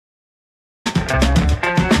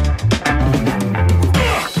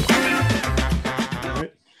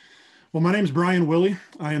Well, my name is Brian Wille.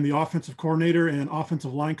 I am the offensive coordinator and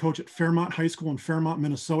offensive line coach at Fairmont High School in Fairmont,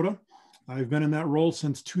 Minnesota. I've been in that role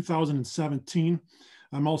since 2017.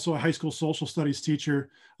 I'm also a high school social studies teacher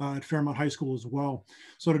at Fairmont High School as well.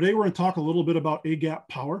 So today we're going to talk a little bit about A-gap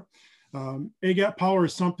power. A-gap power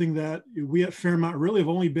is something that we at Fairmont really have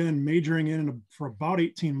only been majoring in for about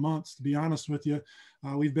 18 months, to be honest with you.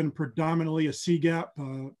 We've been predominantly a C-gap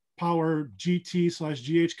power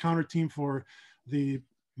GT/GH counter team for the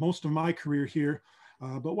most of my career here.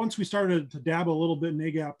 But once we started to dabble a little bit in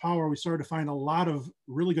A-gap power, we started to find a lot of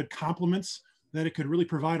really good complements that it could really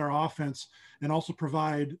provide our offense and also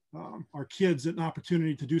provide our kids an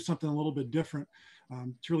opportunity to do something a little bit different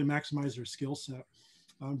to really maximize their skill set.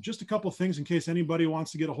 Just a couple of things in case anybody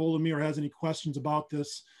wants to get a hold of me or has any questions about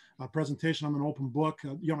this presentation. I'm an open book.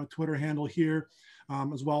 You got my Twitter handle here,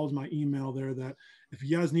 as well as my email there, that if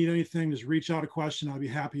you guys need anything, just reach out a question. I'd be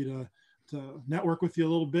happy to network with you a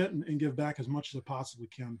little bit and give back as much as I possibly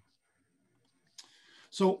can.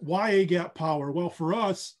 So why A-gap power? Well, for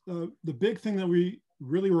us, the big thing that we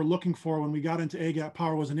really were looking for when we got into A-gap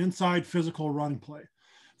power was an inside physical running play.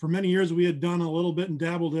 For many years, we had done a little bit and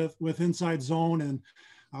dabbled with inside zone, and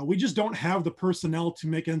we just don't have the personnel to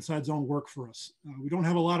make inside zone work for us. We don't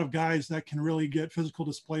have a lot of guys that can really get physical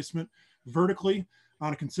displacement vertically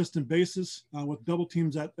on a consistent basis with double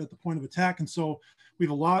teams at the point of attack. And so we've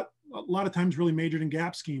a lot of times really majored in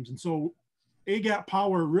gap schemes. And so A-gap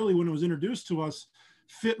power really, when it was introduced to us,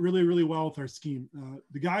 fit really, really well with our scheme.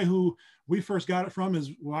 The guy who we first got it from is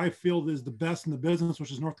what I feel is the best in the business,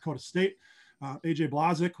 which is North Dakota State. AJ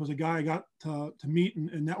Blazik was a guy I got to meet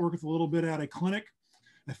and network with a little bit at a clinic.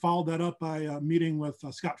 I followed that up by meeting with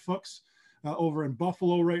Scott Fuchs over in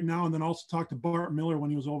Buffalo right now, and then also talked to Bart Miller when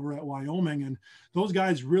he was over at Wyoming. And those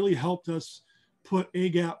guys really helped us put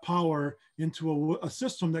A-gap power into a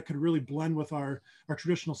system that could really blend with our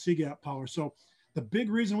traditional C-gap power. So the big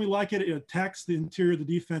reason we like it, it attacks the interior of the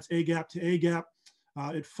defense A-gap to A-gap.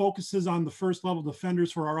 It focuses on the first level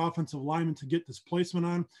defenders for our offensive linemen to get displacement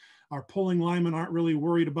on. Our pulling linemen aren't really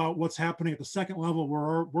worried about what's happening at the second level.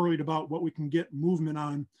 We're worried about what we can get movement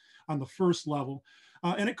on the first level.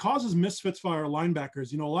 And it causes misfits for our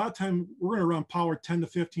linebackers. You know, a lot of time we're going to run power 10 to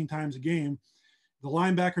 15 times a game. The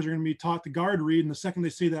linebackers are going to be taught the guard read, and the second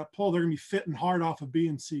they see that pull, they're going to be fitting hard off of B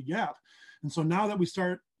and C gap. And so now that we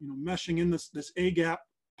start, meshing in this A-gap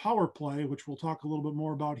power play, which we'll talk a little bit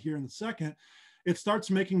more about here in a second, it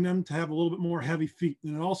starts making them to have a little bit more heavy feet.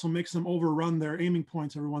 And it also makes them overrun their aiming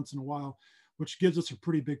points every once in a while, which gives us a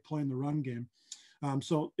pretty big play in the run game.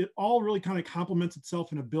 So it all really kind of complements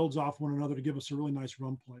itself and it builds off one another to give us a really nice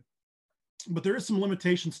run play. But there is some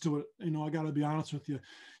limitations to it. I got to be honest with you.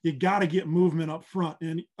 You got to get movement up front.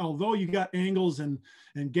 And although you got angles and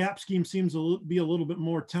gap scheme seems to be a little bit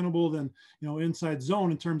more tenable than, inside zone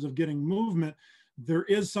in terms of getting movement, there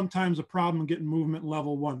is sometimes a problem getting movement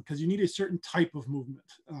level one because you need a certain type of movement,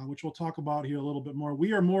 which we'll talk about here a little bit more.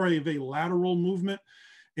 We are more of a lateral movement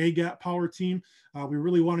A-gap power team. We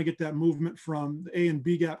really want to get that movement from the A and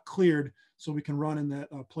B gap cleared so we can run in that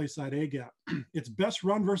play side A-gap. It's best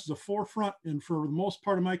run versus a 4 front. And for the most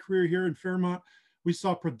part of my career here in Fairmont, we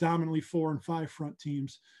saw predominantly 4 and 5 front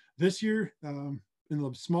teams. This year, in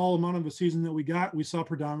the small amount of a season that we got, we saw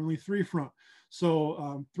predominantly 3 front.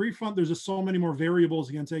 So 3 front, there's just so many more variables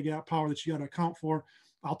against A-gap power that you got to account for.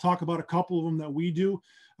 I'll talk about a couple of them that we do,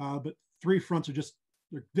 but 3 fronts are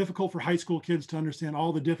they're difficult for high school kids to understand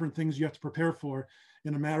all the different things you have to prepare for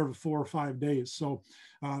in a matter of 4 or 5 days. So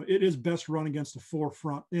it is best run against a 4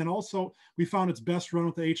 front. And also we found it's best run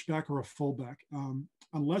with the H-back or a fullback.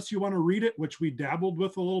 Unless you want to read it, which we dabbled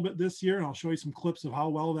with a little bit this year, and I'll show you some clips of how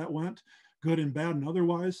well that went, good and bad and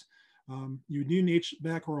otherwise. You need an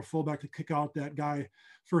H-back or a fullback to kick out that guy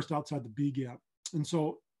first outside the B gap. And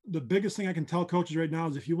so the biggest thing I can tell coaches right now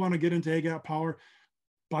is if you want to get into A-gap power,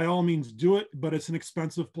 by all means do it, but it's an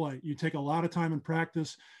expensive play. You take a lot of time in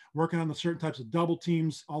practice, working on the certain types of double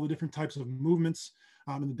teams, all the different types of movements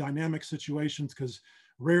in the dynamic situations, because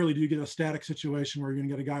rarely do you get a static situation where you're going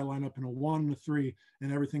to get a guy line up in a 1 and a 3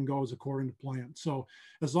 and everything goes according to plan. So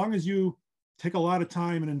as long as you take a lot of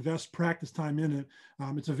time and invest practice time in it,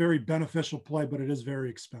 it's a very beneficial play, but it is very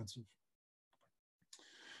expensive.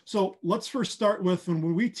 So let's first start with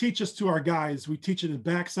when we teach this to our guys, we teach it in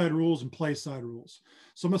backside rules and play side rules.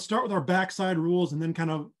 So I'm going to start with our backside rules and then kind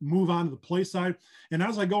of move on to the play side. And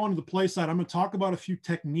as I go into the play side, I'm going to talk about a few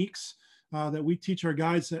techniques that we teach our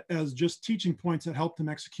guys as just teaching points that help them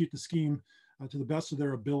execute the scheme to the best of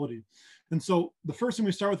their ability. And so the first thing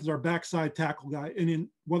we start with is our backside tackle guy. And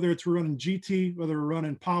whether it's we're running GT, whether we're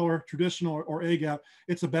running power, traditional, or A-gap,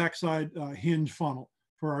 it's a backside hinge funnel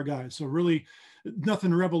for our guys. So really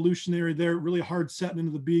nothing revolutionary there, really hard setting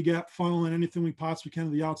into the B gap, funneling anything we possibly can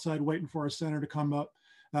to the outside, waiting for our center to come up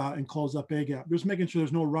and close up A gap. Just making sure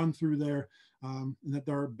there's no run through there, and that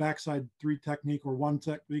our backside 3 technique or 1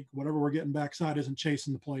 technique, whatever we're getting backside, isn't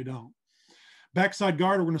chasing the play down. Backside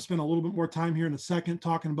guard, we're going to spend a little bit more time here in a second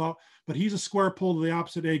talking about, but he's a square pull to the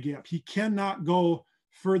opposite A gap. He cannot go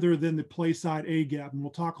further than the play side A gap, and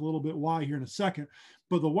we'll talk a little bit why here in a second.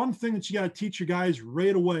 But the one thing that you got to teach your guys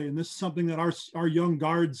right away, and this is something that our young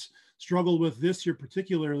guards struggle with this year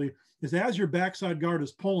particularly, is as your backside guard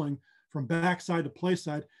is pulling from backside to play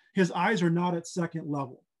side, his eyes are not at second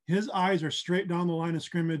level. His eyes are straight down the line of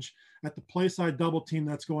scrimmage at the play side double team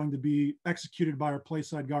that's going to be executed by our play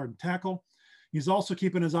side guard and tackle. He's also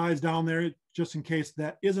keeping his eyes down there just in case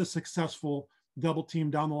that is a successful double team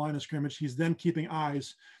down the line of scrimmage. He's then keeping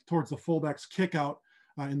eyes towards the fullback's kick out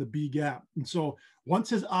in the B gap. And so once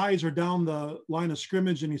his eyes are down the line of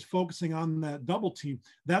scrimmage and he's focusing on that double team,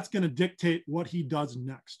 that's going to dictate what he does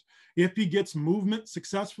next. If he gets movement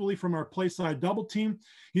successfully from our play side double team,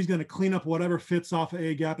 he's going to clean up whatever fits off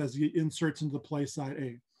A gap as he inserts into the play side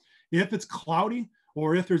A. If it's cloudy,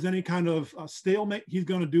 or if there's any kind of stalemate, he's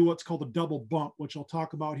going to do what's called a double bump, which I'll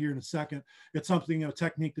talk about here in a second. It's something, a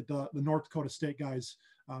technique that the North Dakota State guys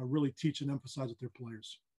really teach and emphasize with their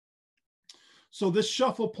players. So this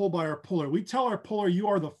shuffle pull by our puller, we tell our puller, you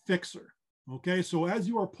are the fixer. Okay, so as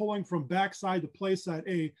you are pulling from backside to play side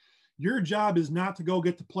A, your job is not to go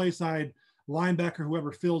get the play side linebacker,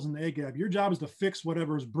 whoever fills in the A gap. Your job is to fix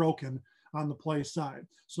whatever is broken on the play side.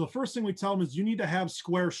 So the first thing we tell them is you need to have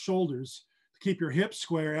square shoulders. Keep your hips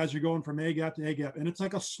square as you're going from A gap to A gap. And it's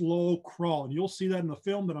like a slow crawl. And you'll see that in the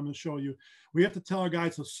film that I'm going to show you. We have to tell our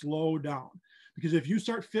guys to slow down, because if you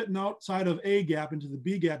start fitting outside of A gap into the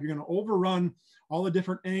B gap, you're going to overrun all the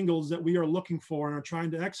different angles that we are looking for and are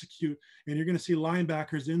trying to execute. And you're going to see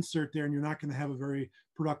linebackers insert there, and you're not going to have a very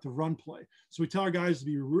productive run play. So we tell our guys to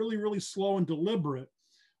be really, really slow and deliberate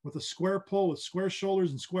with a square pull, with square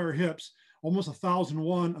shoulders and square hips, almost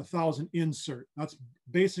 1,001, 1,000 insert. That's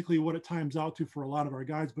basically what it times out to for a lot of our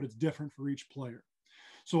guys, but it's different for each player.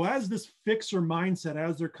 So as this fixer mindset,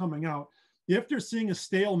 as they're coming out, if they're seeing a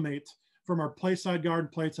stalemate from our play side guard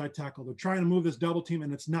and play side tackle, they're trying to move this double team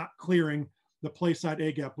and it's not clearing the play side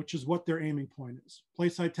A gap, which is what their aiming point is. Play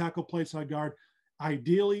side tackle, play side guard,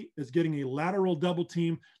 ideally is getting a lateral double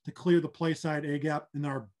team to clear the play side A gap, and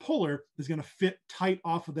our puller is going to fit tight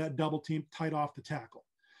off of that double team, tight off the tackle.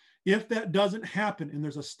 If that doesn't happen and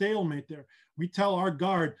there's a stalemate there, we tell our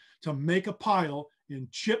guard to make a pile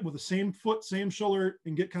and chip with the same foot, same shoulder,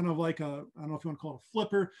 and get kind of like a, I don't know if you want to call it a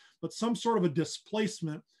flipper, but some sort of a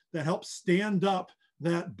displacement that helps stand up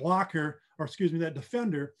that blocker, or excuse me, that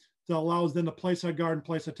defender, that allows then the play side guard and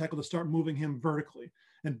play side tackle to start moving him vertically.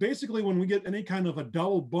 And basically when we get any kind of a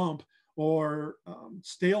double bump or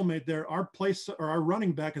stalemate there, our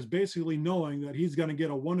running back is basically knowing that he's going to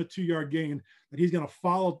get a 1 to 2 yard gain, that he's going to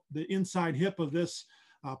follow the inside hip of this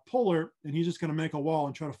puller, and he's just going to make a wall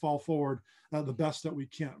and try to fall forward the best that we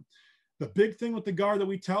can. The big thing with the guard that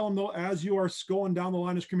we tell them, though, as you are going down the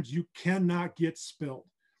line of scrimmage, you cannot get spilled.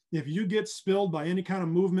 If you get spilled by any kind of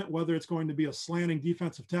movement, whether it's going to be a slanting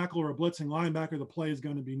defensive tackle or a blitzing linebacker, the play is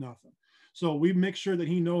going to be nothing. So we make sure that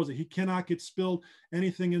he knows that he cannot get spilled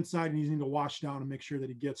anything inside, and he's need to wash down and make sure that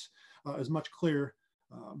he gets as much clear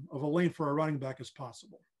of a lane for a running back as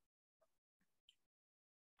possible.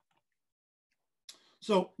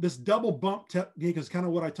 So this double bump technique is kind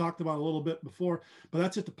of what I talked about a little bit before, but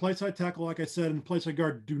that's it. The play side tackle, like I said, and the play side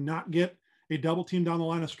guard do not get a double team down the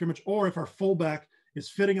line of scrimmage, or if our fullback is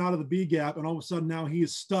fitting out of the B gap and all of a sudden now he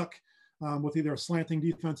is stuck with either a slanting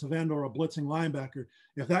defensive end or a blitzing linebacker.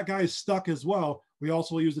 If that guy is stuck as well, we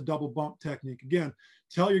also use the double bump technique. Again,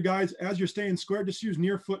 tell your guys as you're staying square, just use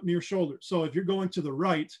near foot, near shoulder. So if you're going to the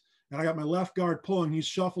right and I got my left guard pulling, he's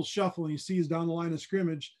shuffle, and he sees down the line of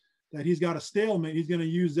scrimmage that he's got a stalemate, he's going to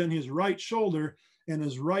use then his right shoulder and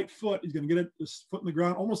his right foot. He's going to get his foot in the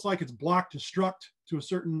ground, almost like it's blocked to struct to a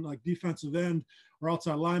certain like defensive end or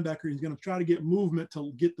outside linebacker. He's going to try to get movement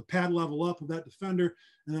to get the pad level up of that defender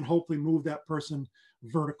and then hopefully move that person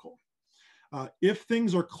vertical. If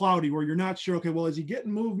things are cloudy where you're not sure, okay, well, is he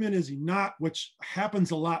getting movement? Is he not? Which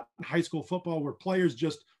happens a lot in high school football where players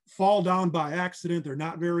just fall down by accident. They're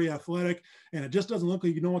not very athletic and it just doesn't look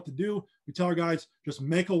like you know what to do. We tell our guys, just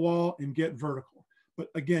make a wall and get vertical. But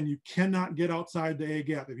again, you cannot get outside the A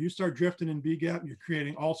gap. If you start drifting in B gap, you're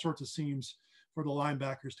creating all sorts of seams for the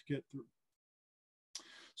linebackers to get through.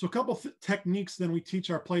 So a couple of techniques then we teach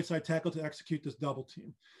our play side tackle to execute this double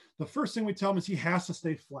team. The first thing we tell him is he has to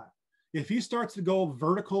stay flat. If he starts to go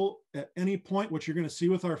vertical at any point, which you're going to see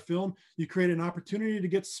with our film, you create an opportunity to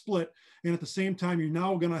get split. And at the same time, you're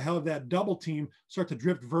now going to have that double team start to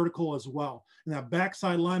drift vertical as well. And that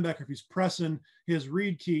backside linebacker, if he's pressing, his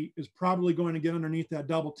read key is probably going to get underneath that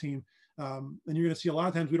double team. And you're going to see a lot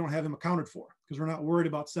of times we don't have him accounted for because we're not worried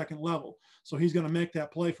about second level. So he's going to make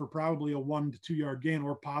that play for probably a 1 to 2 yard gain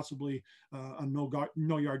or possibly a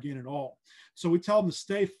no yard gain at all. So we tell him to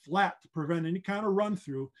stay flat to prevent any kind of run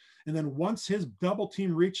through. And then once his double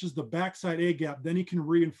team reaches the backside A gap, then he can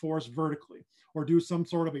reinforce vertically or do some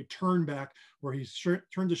sort of a turn back where he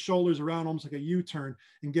turns his shoulders around almost like a U-turn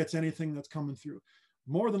and gets anything that's coming through.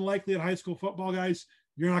 More than likely at high school football, guys,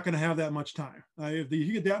 you're not going to have that much time. If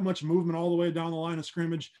you get that much movement all the way down the line of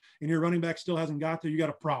scrimmage and your running back still hasn't got there, you got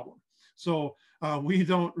a problem. So we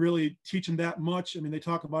don't really teach them that much. I mean, they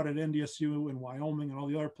talk about it at NDSU and Wyoming and all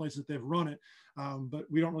the other places that they've run it, but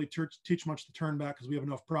we don't really teach much to turn back because we have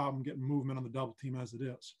enough problem getting movement on the double team as it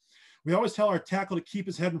is. We always tell our tackle to keep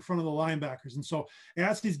his head in front of the linebackers. And so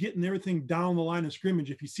as he's getting everything down the line of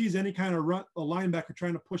scrimmage, if he sees any kind of a linebacker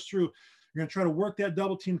trying to push through, you're going to try to work that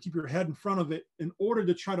double team, keep your head in front of it in order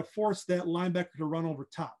to try to force that linebacker to run over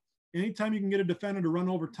top. Anytime you can get a defender to run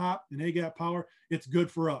over top in A-gap power, it's good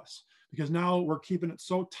for us because now we're keeping it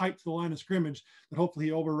so tight to the line of scrimmage that hopefully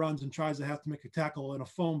he overruns and tries to have to make a tackle in a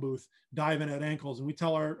phone booth, diving at ankles. And we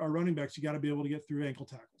tell our running backs, you got to be able to get through ankle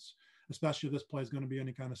tackles, especially if this play is going to be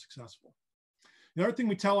any kind of successful. The other thing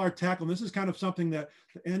we tell our tackle, and this is kind of something that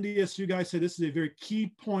the NDSU guys say this is a very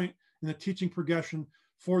key point in the teaching progression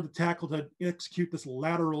for the tackle to execute this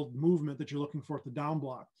lateral movement that you're looking for at the down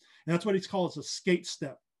block. And that's what he's called a skate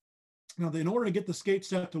step. Now, in order to get the skate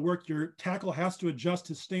step to work, your tackle has to adjust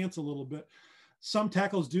his stance a little bit. Some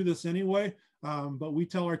tackles do this anyway, but we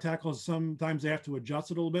tell our tackles sometimes they have to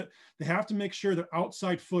adjust it a little bit. They have to make sure their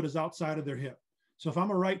outside foot is outside of their hip. So if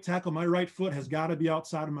I'm a right tackle, my right foot has got to be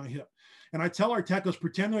outside of my hip. And I tell our tacklers,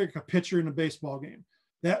 pretend they're like a pitcher in a baseball game.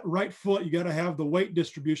 That right foot, you got to have the weight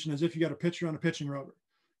distribution as if you got a pitcher on a pitching rubber.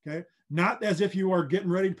 Okay. Not as if you are getting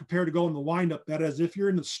ready to prepare to go in the windup, but as if you're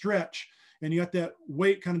in the stretch and you got that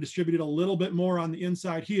weight kind of distributed a little bit more on the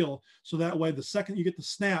inside heel. So that way, the second you get the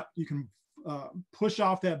snap, you can push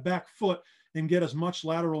off that back foot and get as much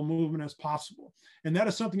lateral movement as possible. And that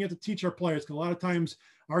is something you have to teach our players because a lot of times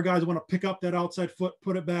our guys want to pick up that outside foot,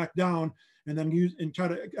 put it back down, and then use and try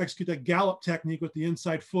to execute that gallop technique with the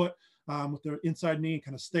inside foot, with their inside knee,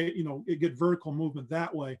 kind of stay, get vertical movement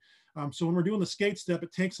that way. So when we're doing the skate step,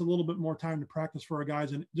 it takes a little bit more time to practice for our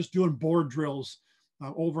guys, and just doing board drills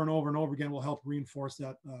over and over and over again will help reinforce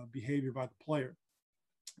that behavior by the player.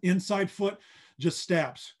 Inside foot just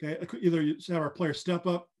stabs. Okay, either you have our player step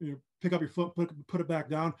up, pick up your foot, put it back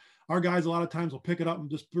down. Our guys a lot of times will pick it up and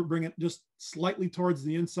just bring it just slightly towards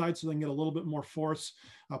the inside so they can get a little bit more force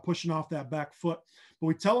pushing off that back foot. But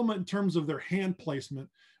we tell them in terms of their hand placement,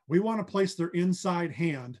 we want to place their inside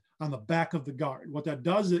hand on the back of the guard. What that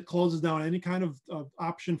does is it closes down any kind of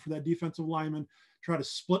option for that defensive lineman, try to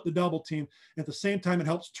split the double team. At the same time, it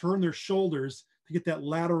helps turn their shoulders to get that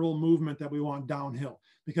lateral movement that we want downhill.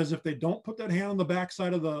 Because if they don't put that hand on the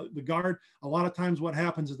backside of the guard, a lot of times what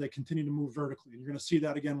happens is they continue to move vertically. And you're going to see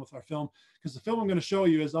that again with our film, because the film I'm going to show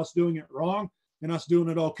you is us doing it wrong and us doing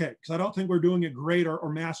it okay. Because I don't think we're doing it great or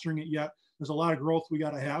mastering it yet. There's a lot of growth we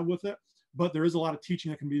got to have with it, but there is a lot of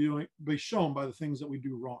teaching that can be shown by the things that we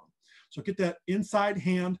do wrong. So get that inside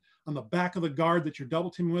hand on the back of the guard that you're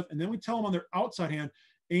double teaming with. And then we tell them on their outside hand,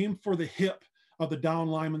 aim for the hip of the down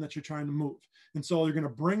lineman that you're trying to move. And so you're going to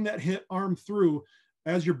bring that hip arm through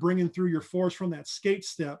as you're bringing through your force from that skate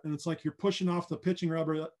step. And it's like you're pushing off the pitching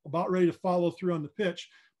rubber, about ready to follow through on the pitch,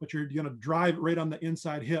 but you're going to drive it right on the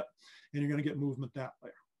inside hip and you're going to get movement that way.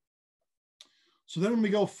 So then when we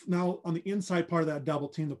go now on the inside part of that double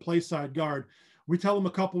team, the play side guard, we tell them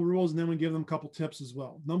a couple rules and then we give them a couple tips as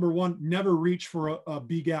well. Number one, never reach for a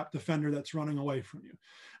B-gap defender that's running away from you.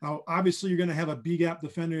 Now, obviously, you're going to have a B-gap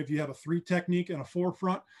defender if you have a 3 technique and a 4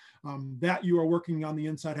 front. That you are working on the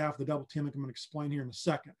inside half of the double team, like I'm going to explain here in a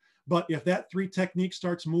second. But if that 3 technique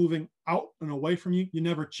starts moving out and away from you, you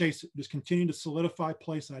never chase it. Just continue to solidify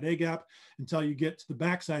play side A-gap until you get to the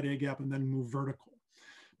backside A-gap and then move vertical.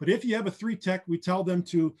 But if you have a 3 tech, we tell them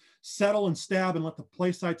to settle and stab and let the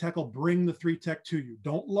play side tackle bring the 3 tech to you.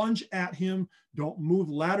 Don't lunge at him. Don't move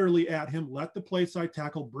laterally at him. Let the play side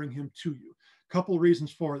tackle bring him to you. Couple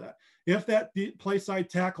reasons for that. If that play side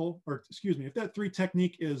tackle, if that 3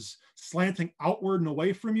 technique is slanting outward and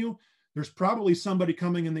away from you, there's probably somebody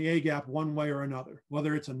coming in the A gap one way or another,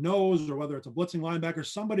 whether it's a nose or whether it's a blitzing linebacker,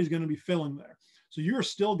 somebody's going to be filling there. So you're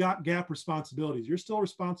still got gap responsibilities. You're still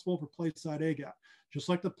responsible for play side A gap. just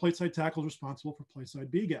like the play side tackle is responsible for play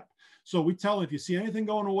side B gap. So we tell him, if you see anything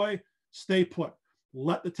going away, stay put.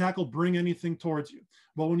 Let the tackle bring anything towards you.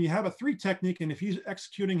 Well, when you have a 3 technique, and if he's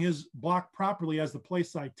executing his block properly as the play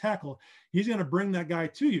side tackle, he's going to bring that guy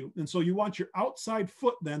to you. And so you want your outside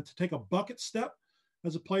foot then to take a bucket step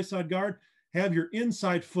as a play side guard, have your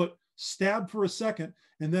inside foot stab for a second.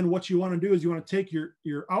 And then what you want to do is you want to take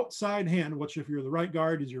your outside hand, which if you're the right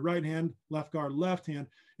guard is your right hand, left guard, left hand,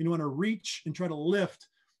 and you want to reach and try to lift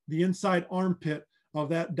the inside armpit of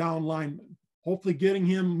that down lineman, hopefully getting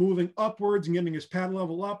him moving upwards and getting his pad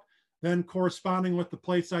level up. Then corresponding with the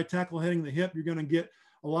play side tackle hitting the hip, you're going to get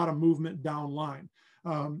a lot of movement down line.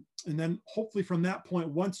 And then hopefully from that point,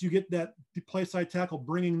 once you get that play side tackle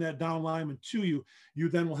bringing that down lineman to you, you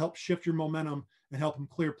then will help shift your momentum and help him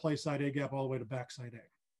clear play side A gap all the way to backside A.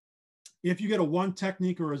 If you get a 1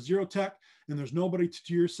 technique or a 0 tech and there's nobody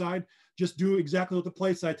to your side, just do exactly what the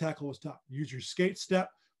play side tackle was taught. Use your skate step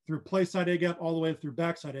through play side A gap all the way through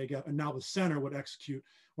backside A gap. And now the center would execute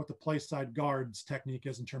what the play side guard's technique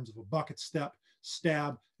is in terms of a bucket step,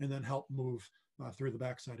 stab, and then help move through the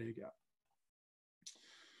backside A gap.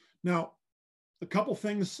 Now, a couple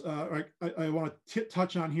things I want to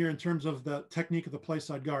touch on here in terms of the technique of the play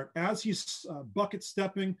side guard. As he's bucket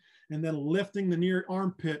stepping and then lifting the near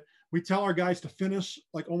armpit, we tell our guys to finish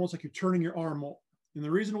like almost like you're turning your arm over. And the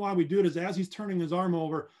reason why we do it is as he's turning his arm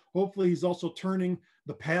over, hopefully he's also turning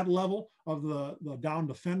the pad level of the down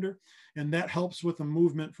defender. And that helps with the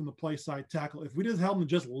movement from the play side tackle. If we just help him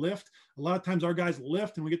just lift, a lot of times our guys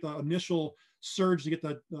lift and we get the initial surge to get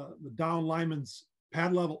the down lineman's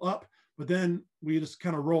pad level up, but then we just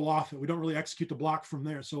kind of roll off it. We don't really execute the block from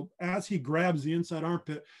there. So as he grabs the inside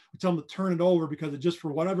armpit, we tell him to turn it over because it just,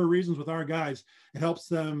 for whatever reasons with our guys, it helps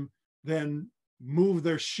them then move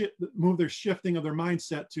their shifting of their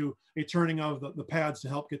mindset to a turning of the pads to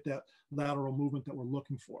help get that lateral movement that we're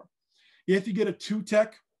looking for. If you get a 2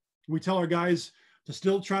 tech, we tell our guys to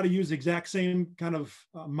still try to use the exact same kind of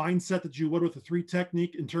mindset that you would with a 3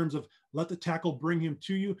 technique in terms of let the tackle bring him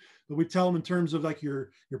to you. But we tell them in terms of like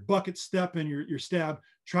your bucket step and your stab,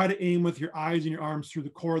 try to aim with your eyes and your arms through the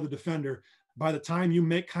core of the defender. By the time you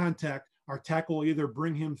make contact, our tackle will either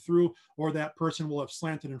bring him through or that person will have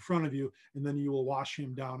slanted in front of you, and then you will wash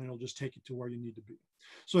him down and it'll just take you to where you need to be.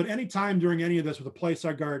 So at any time during any of this with a play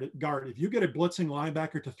side guard, if you get a blitzing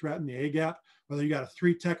linebacker to threaten the A gap, whether you got a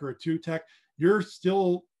 3 tech or a 2 tech, you're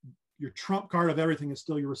still, your trump card of everything is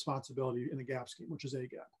still your responsibility in the gap scheme, which is A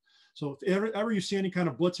gap. So if ever you see any kind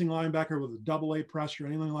of blitzing linebacker with a double A pressure or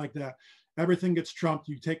anything like that, everything gets trumped.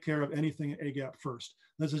 You take care of anything at A gap first.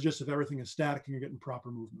 This is just if everything is static and you're getting proper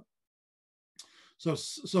movement.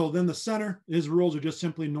 So then the center, his rules are just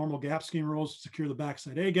simply normal gap scheme rules: secure the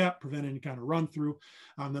backside A gap, prevent any kind of run through,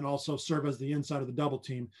 and then also serve as the inside of the double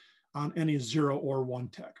team on any 0 or 1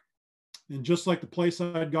 tech. And just like the play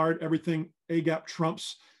side guard, everything A gap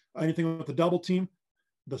trumps anything with the double team.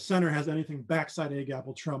 The center has anything backside A gap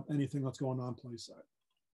will trump anything that's going on play side.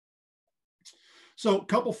 So a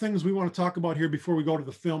couple things we want to talk about here before we go to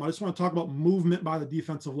the film. I just want to talk about movement by the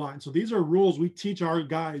defensive line. So these are rules we teach our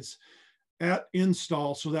guys at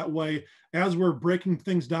install, so that way, as we're breaking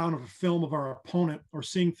things down of a film of our opponent or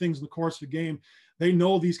seeing things in the course of a game, they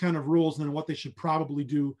know these kind of rules and what they should probably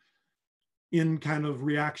do in kind of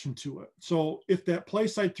reaction to it. So if that play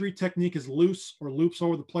side 3 technique is loose or loops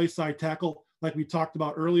over the play side tackle, like we talked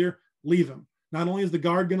about earlier, leave him. Not only is the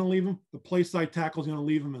guard going to leave him, the play side tackle is going to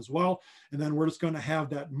leave him as well. And then we're just going to have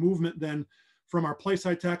that movement then from our play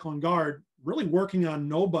side tackle and guard, really working on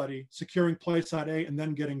nobody, securing play side A and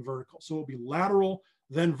then getting vertical. So it'll be lateral,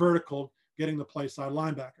 then vertical, getting the play side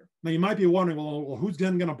linebacker. Now you might be wondering, well who's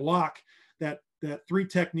then going to block that 3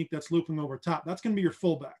 technique that's looping over top? That's going to be your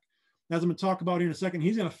fullback. As I'm going to talk about here in a second,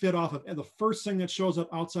 he's going to fit off of the first thing that shows up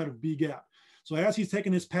outside of B gap. So as he's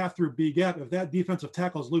taking his path through B gap, if that defensive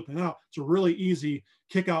tackle is looping out, it's a really easy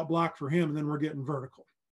kick out block for him, and then we're getting vertical.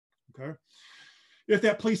 Okay. If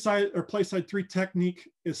that play side 3 technique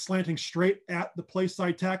is slanting straight at the play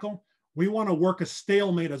side tackle, we want to work a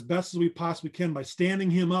stalemate as best as we possibly can by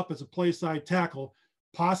standing him up as a play side tackle,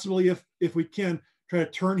 possibly if we can, try to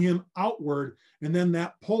turn him outward, and then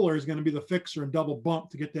that puller is going to be the fixer and double bump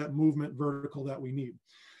to get that movement vertical that we need.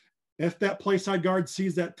 If that play side guard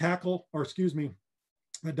sees that tackle, or excuse me,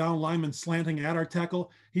 the down lineman slanting at our tackle,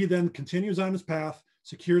 he then continues on his path,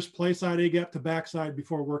 secures play side A gap to backside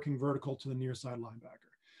before working vertical to the near side linebacker.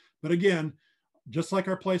 But again, just like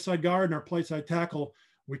our play side guard and our play side tackle,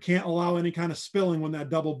 we can't allow any kind of spilling when that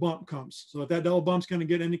double bump comes. So if that double bump's going to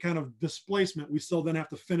get any kind of displacement, we still then have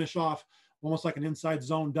to finish off almost like an inside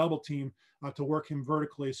zone double team to work him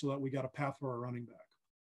vertically so that we got a path for our running back.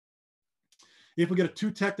 If we get a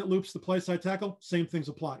two tech that loops the play side tackle, same things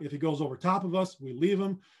apply. If he goes over top of us, we leave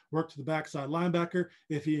him, work to the backside linebacker.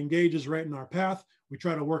 If he engages right in our path, we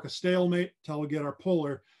try to work a stalemate till we get our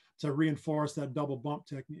puller to reinforce that double bump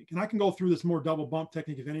technique. And I can go through this more double bump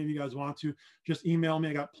technique if any of you guys want to. Just email me.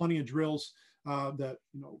 I got plenty of drills that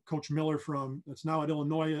Coach Miller that's now at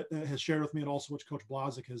Illinois has shared with me, and also which Coach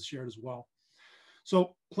Blazik has shared as well.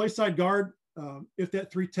 So play side guard, if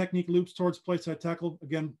that three technique loops towards play side tackle,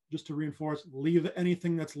 again, just to reinforce, leave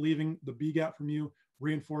anything that's leaving the B gap from you,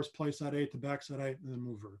 reinforce play side A to backside A, and then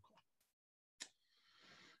move vertical.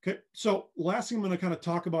 Okay, so last thing I'm going to kind of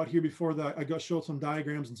talk about here before I go show some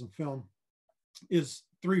diagrams and some film is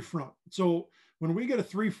three front. So when we get a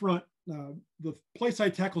three front, the play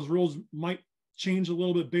side tackles rules might change a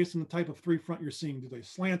little bit based on the type of three front you're seeing. Do they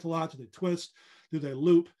slant a lot? Do they twist? Do they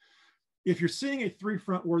loop? If you're seeing a three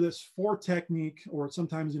front where this four technique, or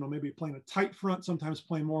sometimes, maybe playing a tight front, sometimes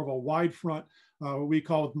playing more of a wide front, what we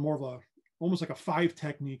call it more of almost like a five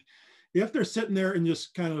technique. If they're sitting there and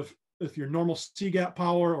just kind of, if your normal C-gap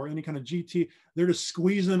power or any kind of GT, they're just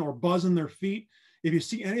squeezing or buzzing their feet. If you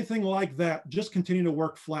see anything like that, just continue to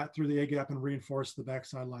work flat through the A-gap and reinforce the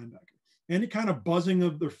backside linebacker. Any kind of buzzing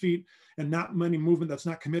of their feet and not many movement that's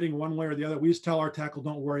not committing one way or the other, we just tell our tackle,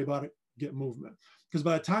 don't worry about it, get movement. Because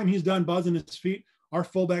by the time he's done buzzing his feet, our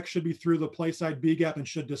fullback should be through the play side B gap and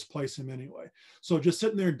should displace him anyway. So just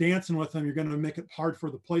sitting there dancing with him, you're going to make it hard for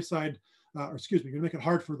the play side, you're going to make it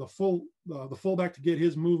hard for the fullback to get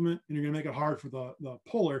his movement, and you're going to make it hard for the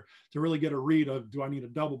puller to really get a read of, do I need a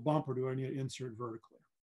double bump or do I need to insert vertically?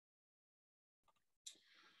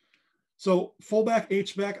 So fullback,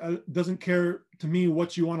 H-back, doesn't care to me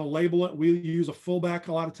what you want to label it. We use a fullback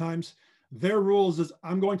a lot of times. Their rules is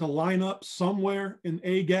I'm going to line up somewhere in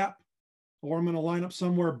A gap, or I'm going to line up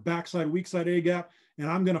somewhere backside, weak side A gap, and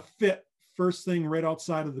I'm going to fit first thing right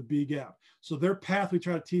outside of the B gap. So their path we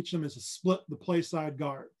try to teach them is to split the play side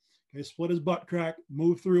guard. Okay, split his butt crack,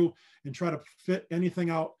 move through, and try to fit anything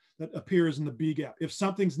out that appears in the B gap. If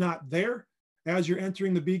something's not there, as you're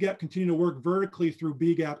entering the B gap, continue to work vertically through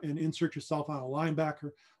B gap and insert yourself on a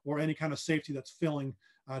linebacker or any kind of safety that's filling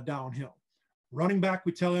downhill. Running back,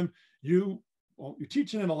 we tell him, you're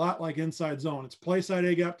teaching it a lot like inside zone. It's play side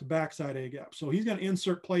A gap to backside A gap. So he's going to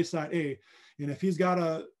insert play side A. And if he's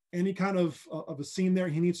got any kind of a seam there,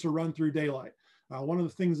 he needs to run through daylight. One of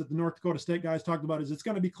the things that the North Dakota State guys talked about is it's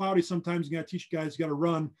going to be cloudy sometimes. You got to teach guys, you got to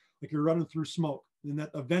run like you're running through smoke, and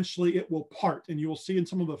that eventually it will part. And you will see in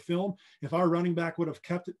some of the film, if our running back would have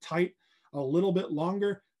kept it tight a little bit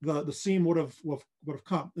longer, the seam would have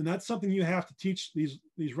come. And that's something you have to teach these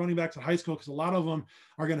running backs at high school, because a lot of them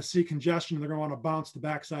are going to see congestion and they're going to want to bounce the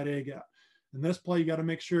backside A gap. In this play, you got to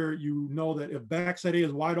make sure you know that if backside A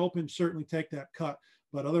is wide open, certainly take that cut,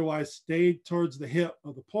 but otherwise stay towards the hip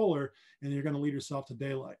of the puller and you're going to lead yourself to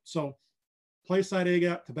daylight. So play side A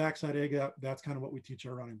gap to backside A gap, that's kind of what we teach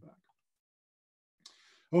our running back.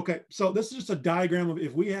 Okay, so this is just a diagram of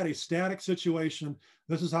if we had a static situation,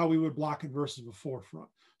 this is how we would block it versus the forefront.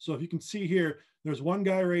 So if you can see here, there's one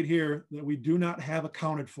guy right here that we do not have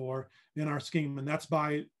accounted for in our scheme, and it's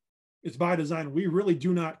by design. We really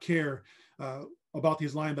do not care about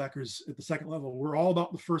these linebackers at the second level. We're all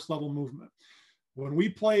about the first level movement. When we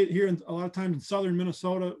play here, a lot of times in southern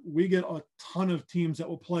Minnesota, we get a ton of teams that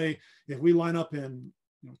will play if we line up in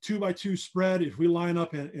 2x2 spread. If we line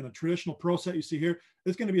up in a traditional pro set you see here,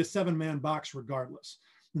 it's going to be a 7-man box regardless.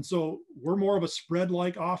 And so we're more of a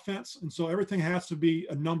spread-like offense. And so everything has to be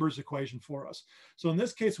a numbers equation for us. So in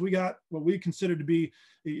this case, we got what we consider to be,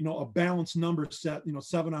 a balanced number set,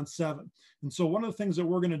 7-on-7. And so one of the things that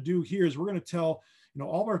we're going to do here is we're going to tell,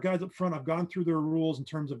 all of our guys up front, I've gone through their rules in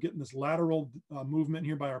terms of getting this lateral movement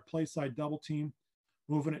here by our play side double team,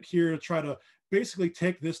 moving it here to try to basically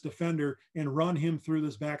take this defender and run him through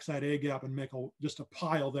this backside A gap and make just a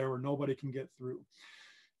pile there where nobody can get through.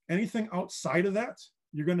 Anything outside of that,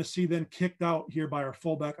 you're going to see then kicked out here by our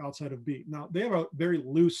fullback outside of B. Now, they have a very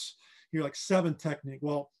loose here, like 7 technique.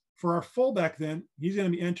 Well, for our fullback then, he's going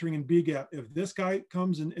to be entering in B gap. If this guy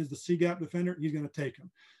comes in as the C gap defender, he's going to take him.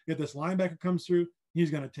 If this linebacker comes through,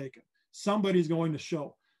 he's going to take him. Somebody's going to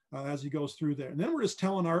show as he goes through there. And then we're just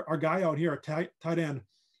telling our guy out here, our tight end,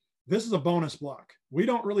 this is a bonus block. We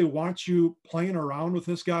don't really want you playing around with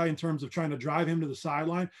this guy in terms of trying to drive him to the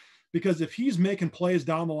sideline, because if he's making plays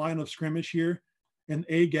down the line of scrimmage here in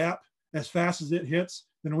A gap as fast as it hits,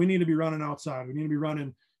 then we need to be running outside. We need to be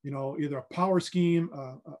running, either a power scheme,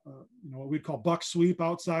 what we'd call buck sweep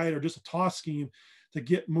outside, or just a toss scheme to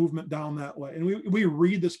get movement down that way. And we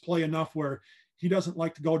read this play enough where he doesn't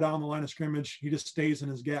like to go down the line of scrimmage. He just stays in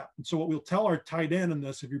his gap. And so what we'll tell our tight end in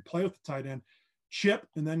this, if you play with the tight end, chip,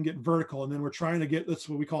 and then get vertical. And then we're trying to get, that's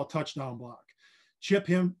what we call a touchdown block. Chip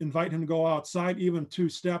him, invite him to go outside, even 2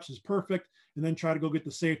 steps is perfect, and then try to go get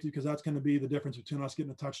the safety, because that's going to be the difference between us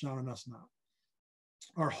getting a touchdown and us not.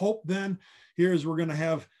 Our hope then here is we're going to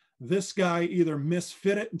have this guy either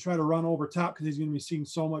misfit it and try to run over top because he's going to be seeing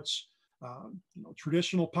so much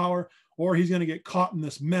traditional power, or he's going to get caught in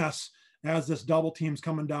this mess as this double team's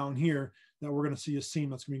coming down here, that we're going to see a seam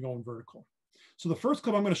that's going to be going vertical. So the first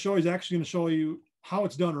clip I'm going to show you is actually going to show you how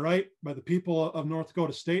it's done right by the people of North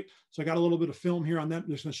Dakota State. So I got a little bit of film here on them.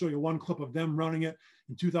 I'm just going to show you one clip of them running it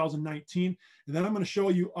in 2019. And then I'm going to show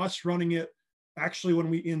you us running it actually when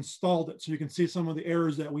we installed it, so you can see some of the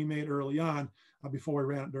errors that we made early on before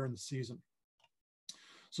we ran it during the season.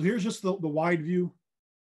 So here's just the wide view.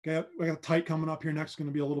 Okay, I got a tight coming up here next. It's going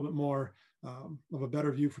to be a little bit more of a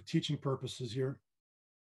better view for teaching purposes here.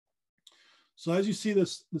 So as you see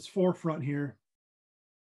this forefront here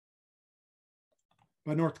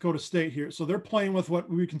by North Dakota State here. So they're playing with what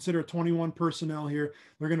we consider 21 personnel here.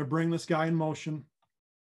 They're going to bring this guy in motion.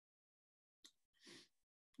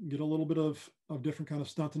 Get a little bit of different kind of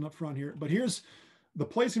stunting up front here. But here's the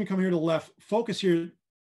place going to come here to the left. Focus here,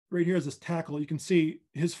 right here is this tackle. You can see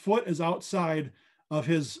his foot is outside of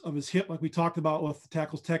his hip, like we talked about with the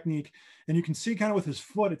tackle's technique. And you can see kind of with his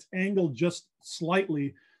foot, it's angled just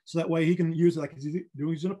slightly, so that way he can use it like he's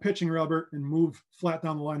using a pitching rubber and move flat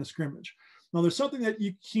down the line of scrimmage. Now there's something that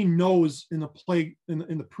he knows in the play, in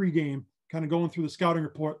the pregame, kind of going through the scouting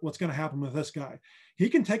report, what's going to happen with this guy. He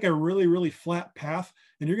can take a really, really flat path,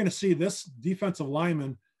 and you're going to see this defensive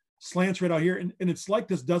lineman slants right out here. And it's like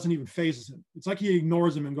this doesn't even phase him. It's like he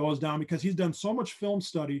ignores him and goes down, because he's done so much film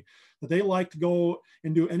study that they like to go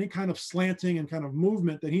and do any kind of slanting and kind of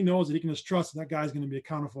movement that he knows that he can just trust that guy's going to be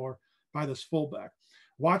accounted for by this fullback.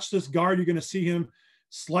 Watch this guard. You're going to see him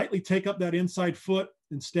slightly take up that inside foot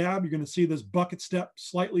and stab. You're going to see this bucket step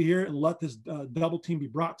slightly here and let this double team be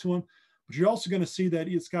brought to him. But you're also going to see that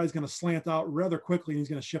this guy's going to slant out rather quickly, and he's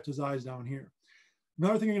going to shift his eyes down here.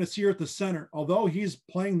 Another thing you're going to see here at the center, although he's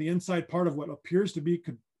playing the inside part of what appears to be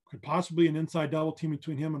could possibly an inside double team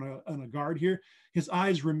between him and a guard here, his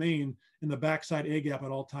eyes remain in the backside A gap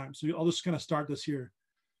at all times. So I'll just kind of start this here.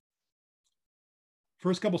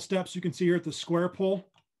 First couple steps you can see here at the square pull.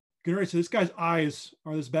 You can already see this guy's eyes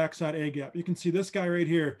are this backside A gap. You can see this guy right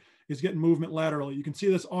here is getting movement laterally. You can see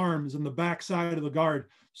this arm is in the backside of the guard,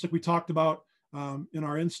 just like we talked about in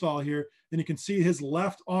our install here. And you can see his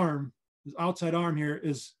left arm, his outside arm here,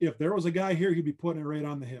 is, if there was a guy here, he'd be putting it right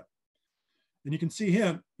on the hip. And you can see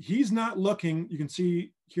him, he's not looking. You can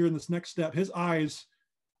see here in this next step, his eyes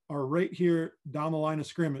are right here down the line of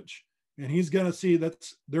scrimmage. And he's going to see that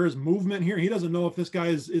there is movement here. He doesn't know if this guy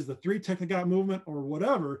is the 3 tech that got movement or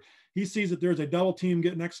whatever. He sees that there's a double team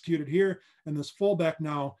getting executed here. And this fullback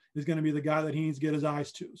now is going to be the guy that he needs to get his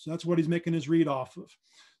eyes to. So that's what he's making his read off of.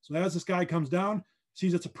 So as this guy comes down,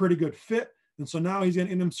 sees it's a pretty good fit. And so now he's going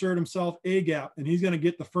to insert himself A gap, and he's going to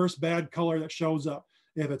get the first bad color that shows up.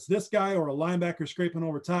 If it's this guy or a linebacker scraping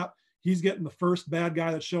over top, he's getting the first bad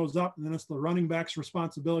guy that shows up. And then it's the running back's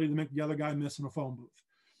responsibility to make the other guy miss in a phone booth.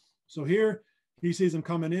 So here he sees him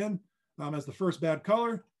coming in as the first bad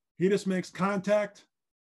color. He just makes contact.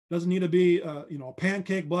 Doesn't need to be a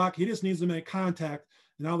pancake block. He just needs to make contact.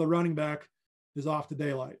 And now the running back is off to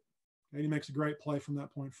daylight. And he makes a great play from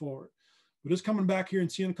that point forward. But just coming back here and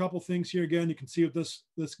seeing a couple things here again, you can see with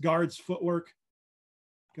this guard's footwork.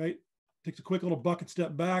 Okay, takes a quick little bucket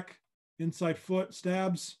step back, inside foot,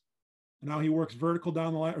 stabs. And now he works vertical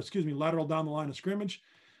down the line, or excuse me, lateral down the line of scrimmage.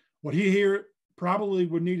 What he here probably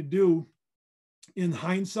would need to do in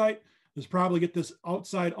hindsight is probably get this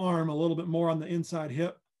outside arm a little bit more on the inside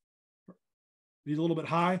hip. He's a little bit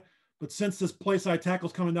high, but since this play side tackle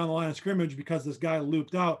is coming down the line of scrimmage because this guy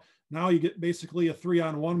looped out, now you get basically a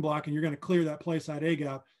 3-on-1 block, and you're going to clear that play side A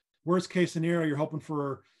gap. Worst case scenario, you're hoping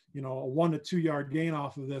for a 1 to 2 yard gain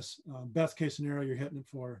off of this. Best case scenario, you're hitting it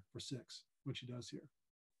for 6, which he does here.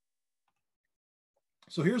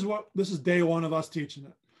 So here's this is day 1 of us teaching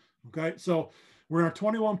it. Okay, so we're in our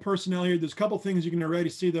 21 personnel here. There's a couple things you can already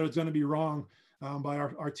see that it's going to be wrong by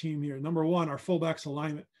our team here. Number 1, our fullback's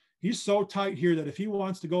alignment. He's so tight here that if he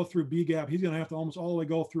wants to go through B gap, he's going to have to almost all the way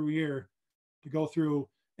go through here to go through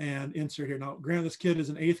and insert here. Now, granted, this kid is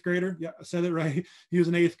an 8th grader. Yeah, I said it right. He was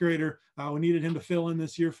an 8th grader. We needed him to fill in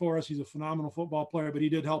this year for us. He's a phenomenal football player, but he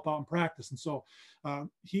did help out in practice. And so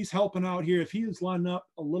he's helping out here. If he is lining up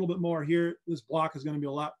a little bit more here, this block is going to be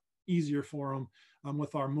a lot easier for him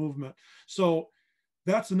with our movement. So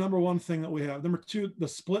that's the number 1 thing that we have. Number 2, the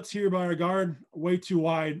splits here by our guard, way too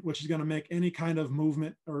wide, which is going to make any kind of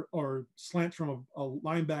movement or slant from a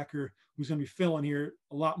linebacker who's going to be filling here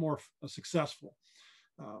a lot more successful.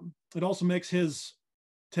 It also makes his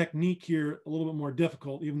technique here a little bit more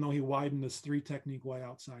difficult, even though he widened this 3 technique way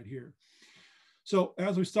outside here. So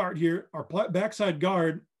as we start here, our backside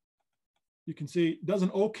guard, you can see, does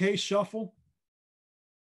an okay shuffle.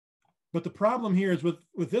 But the problem here is with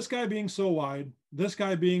this guy being so wide, this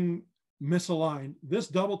guy being misaligned, this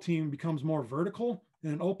double team becomes more vertical,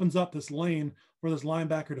 and it opens up this lane for this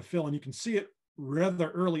linebacker to fill. And you can see it rather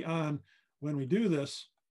early on when we do this.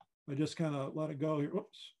 I just kind of let it go here.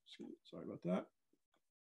 Oops, sorry about that.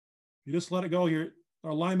 You just let it go here.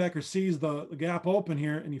 Our linebacker sees the gap open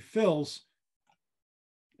here, and he fills,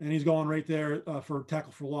 and he's going right there for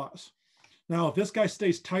tackle for loss. Now, if this guy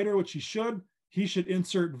stays tighter, which he should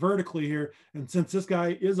insert vertically here. And since this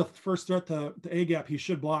guy is a first threat to A-gap, he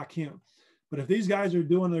should block him. But if these guys are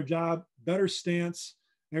doing their job, better stance,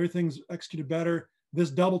 everything's executed better, this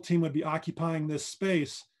double team would be occupying this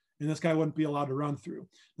space, and this guy wouldn't be allowed to run through.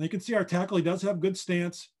 Now you can see our tackle, he does have good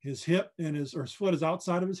stance. His hip and his foot is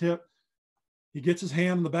outside of his hip. He gets his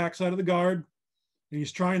hand on the backside of the guard, and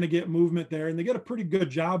he's trying to get movement there. And they get a pretty good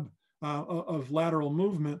job of lateral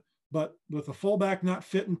movement. But with the fullback not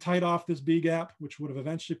fitting tight off this B gap, which would have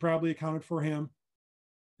eventually probably accounted for him,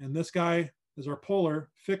 and this guy is our puller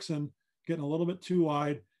fixing, getting a little bit too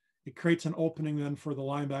wide, it creates an opening then for the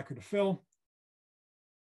linebacker to fill,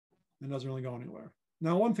 and doesn't really go anywhere.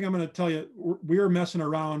 Now, one thing I'm going to tell you, we were messing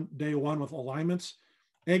around day one with alignments.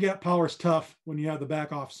 A-gap power is tough when you have the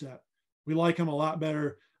back offset. We like him a lot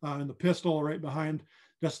better in the pistol right behind.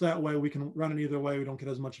 Just that way we can run it either way. We don't get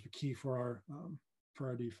as much of a key for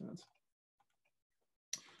our defense.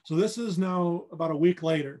 So this is now about a week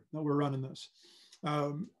later that we're running this.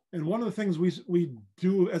 And one of the things we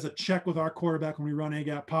do as a check with our quarterback when we run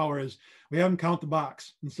A-gap power is we have him count the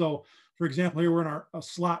box. And so, for example, here we're in a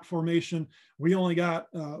slot formation. We only got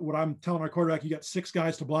what I'm telling our quarterback, you got 6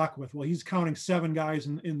 guys to block with. Well, he's counting 7 guys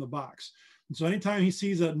in the box. And so anytime he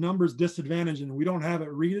sees a numbers disadvantage and we don't have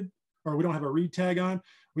it readed, or we don't have a read tag on,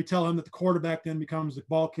 we tell him that the quarterback then becomes the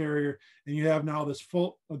ball carrier, and you have now this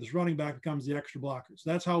running back becomes the extra blocker. So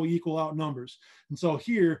that's how we equal out numbers. And so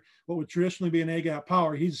here, what would traditionally be an A-gap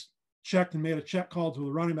power, he's checked and made a check call to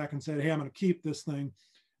the running back and said, hey, I'm going to keep this thing.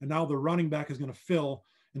 And now the running back is going to fill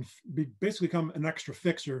and basically become an extra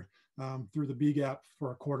fixer through the B gap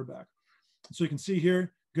for a quarterback. So you can see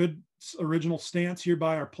here, good original stance here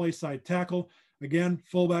by our play side tackle. Again,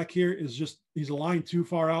 fullback here is just, he's aligned too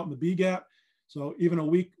far out in the B gap. So even a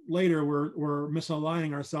week later, we're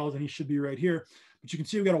misaligning ourselves, and he should be right here. But you can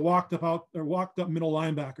see we've got a walked up middle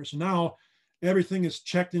linebacker. So now everything is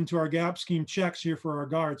checked into our gap scheme checks here for our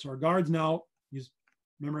guards. So our guards now,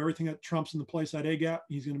 remember everything that trumps in the play side A gap,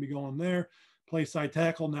 he's going to be going there. Play side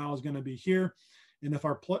tackle now is going to be here. And if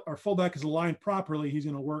our fullback is aligned properly, he's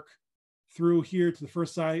going to work through here to the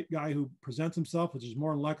first side guy who presents himself, which is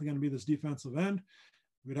more than likely going to be this defensive end.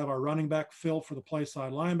 We'd have our running back fill for the play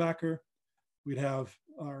side linebacker. We'd have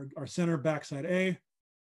our center backside A, a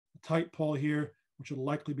tight pull here, which would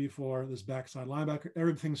likely be for this backside linebacker.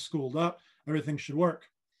 Everything's schooled up. Everything should work.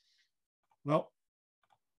 Well,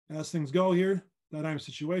 as things go here, that I'm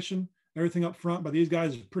situation, everything up front by these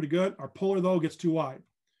guys is pretty good. Our puller, though, gets too wide.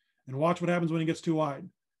 And watch what happens when he gets too wide.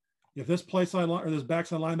 If this play side or this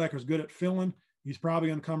backside linebacker is good at filling, he's probably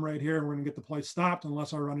going to come right here, and we're going to get the play stopped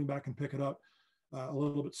unless our running back can pick it up a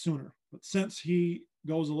little bit sooner. But since he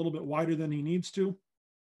goes a little bit wider than he needs to,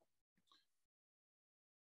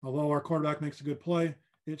 although our quarterback makes a good play,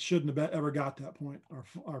 it shouldn't have ever got that point.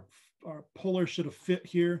 Our puller should have fit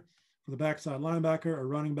here for the backside linebacker. Our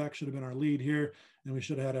running back should have been our lead here, and we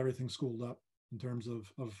should have had everything schooled up in terms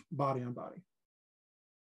of body on body.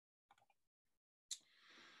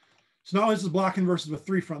 So now this is blocking versus a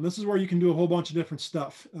 3-front. This is where you can do a whole bunch of different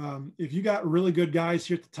stuff. If you got really good guys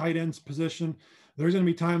here at the tight ends position, there's going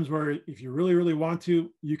to be times where if you really, really want to,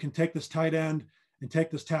 you can take this tight end and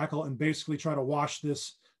take this tackle and basically try to wash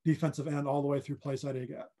this defensive end all the way through play side A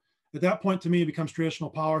gap. At that point, to me, it becomes traditional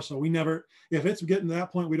power. So we never, if it's getting to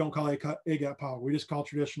that point, we don't call it A gap power. We just call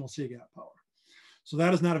traditional C gap power. So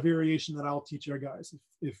that is not a variation that I'll teach our guys.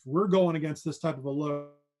 If we're going against this type of a look,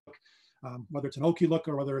 whether it's an Okie look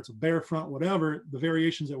or whether it's a bear front, whatever, the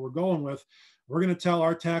variations that we're going with, we're going to tell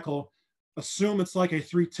our tackle, assume it's like a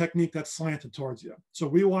 3 technique that's slanted towards you. So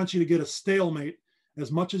we want you to get a stalemate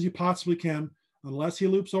as much as you possibly can, unless he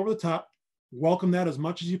loops over the top. Welcome that as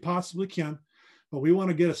much as you possibly can. But we want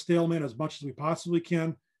to get a stalemate as much as we possibly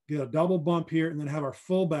can, get a double bump here, and then have our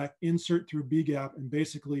fullback insert through B gap and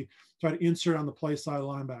basically try to insert on the play side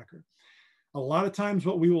linebacker. A lot of times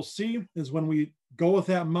what we will see is when we go with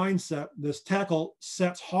that mindset, this tackle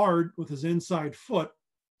sets hard with his inside foot,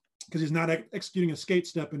 because he's not executing a skate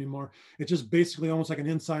step anymore. It's just basically almost like an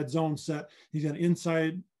inside zone set. He's got an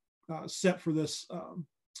inside set for this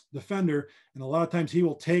defender. And a lot of times he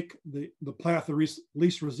will take the path of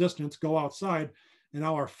least resistance, go outside. And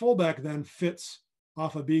now our fullback then fits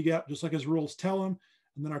off a B gap, just like his rules tell him.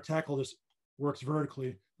 And then our tackle just works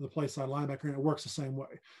vertically, the play side linebacker, and it works the same way.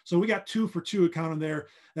 So we got 2 for 2 accounted there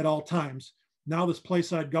at all times. Now this play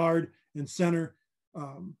side guard and center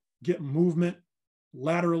get movement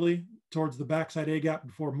laterally towards the backside A gap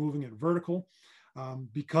before moving it vertical.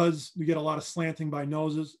 Because we get a lot of slanting by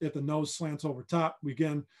noses. If the nose slants over top, we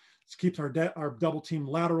again, this keeps our double team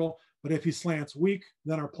lateral. But if he slants weak,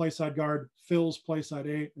 then our play side guard fills play side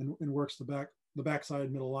A and works the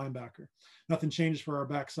backside middle linebacker. Nothing changes for our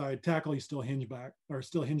backside tackle. He's still hinge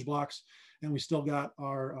blocks, and we still got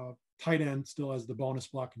our tight end still as the bonus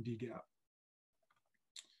block and D gap.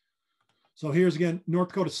 So here's again North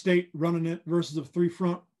Dakota State running it versus a 3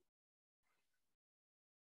 front.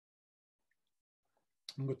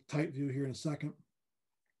 I'm going to tight view here in a second.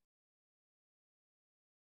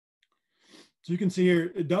 So you can see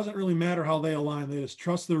here, it doesn't really matter how they align. They just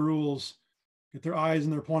trust the rules, get their eyes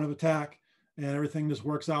in their point of attack, and everything just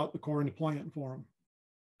works out according to plan for them.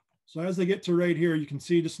 So as they get to right here, you can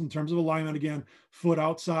see just in terms of alignment, again, foot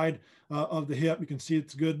outside of the hip. You can see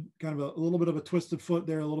it's good, kind of a little bit of a twisted foot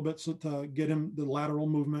there, a little bit so to get him the lateral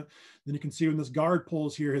movement. Then you can see when this guard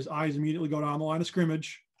pulls here, his eyes immediately go down the line of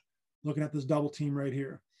scrimmage, looking at this double team right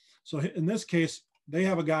here. So in this case, they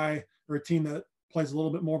have a guy or a team that plays a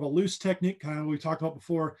little bit more of a loose technique, kind of what we talked about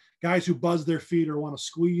before. Guys who buzz their feet or want to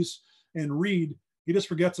squeeze and read, he just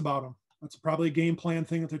forgets about them. That's probably a game plan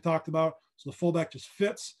thing that they talked about. So the fullback just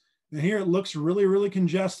fits. And here it looks really, really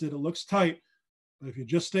congested. It looks tight. But if you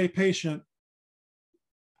just stay patient,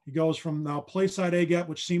 he goes from now play side A gap,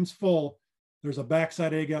 which seems full. There's a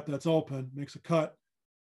backside A gap that's open, makes a cut,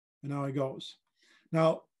 and now he goes.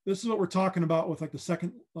 Now, this is what we're talking about with like the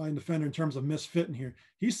second line defender in terms of misfitting here.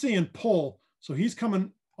 He's seeing pull, so he's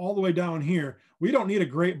coming all the way down here. We don't need a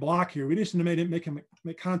great block here. We just need to make him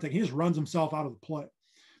make contact. He just runs himself out of the play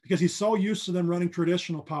because he's so used to them running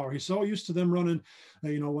traditional power. He's so used to them running,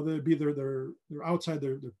 whether it be their outside,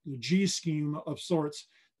 their G scheme of sorts,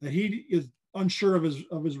 that he is unsure of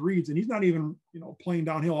his reads, and he's not even playing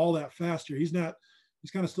downhill all that fast here. He's kind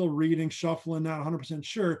of still reading, shuffling, not 100%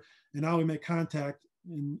 sure. And now we make contact,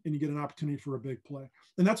 and you get an opportunity for a big play.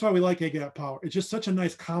 And that's why we like A-gap power. It's just such a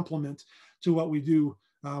nice complement to what we do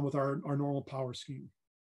with our normal power scheme.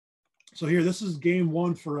 So here, this is game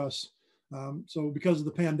 1 for us. So because of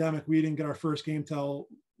the pandemic, we didn't get our first game till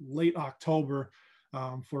late October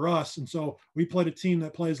for us. And so we played a team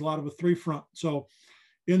that plays a lot of a 3 front. So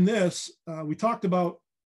in this, we talked about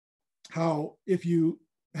how if you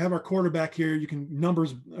have our quarterback here, you can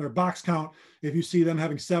numbers or box count. If you see them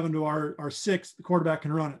having 7 to our 6, the quarterback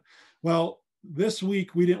can run it. Well, this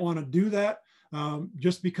week we didn't want to do that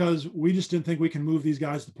just because we just didn't think we can move these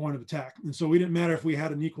guys to the point of attack. And so we didn't matter if we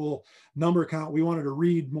had an equal number count. We wanted to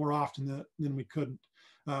read more often than we couldn't.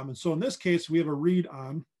 And so in this case, we have a read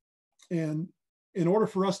on. And in order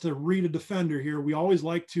for us to read a defender here, we always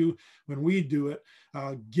like to, when we do it,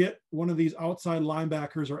 get one of these outside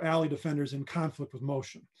linebackers or alley defenders in conflict with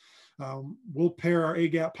motion. We'll pair our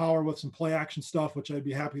A-gap power with some play action stuff, which I'd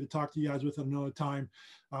be happy to talk to you guys with at another time.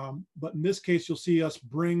 But in this case, you'll see us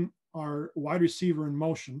bring our wide receiver in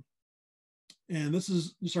motion. And this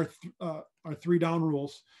is just our 3 down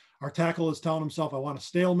rules. Our tackle is telling himself, I want a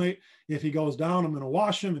stalemate. If he goes down, I'm going to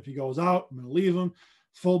wash him. If he goes out, I'm going to leave him.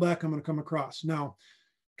 Fullback, I'm going to come across. Now,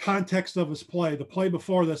 context of his play. The play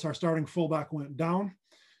before this, our starting fullback went down.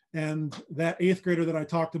 And that 8th grader that I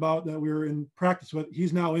talked about that we were in practice with,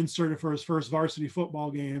 he's now inserted for his first varsity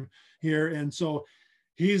football game here. And so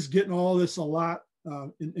he's getting all this a lot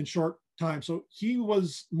in short time. So he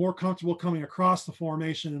was more comfortable coming across the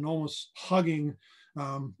formation and almost hugging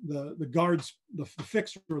the guards, the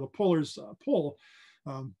fixer or the puller's pull.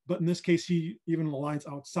 But in this case, he even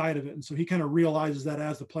aligns outside of it. And so he kind of realizes that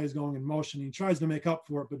as the play is going in motion, he tries to make up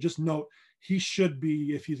for it. But just note, he should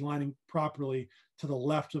be, if he's lining properly, to the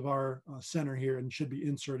left of our center here and should be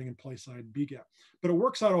inserting in play side B gap. But it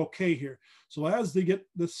works out okay here. So as they get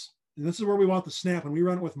this, and this is where we want the snap, and we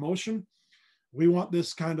run it with motion, we want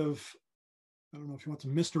this kind of, I don't know if you want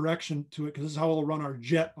some misdirection to it, because this is how we'll run our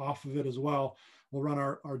jet off of it as well. We'll run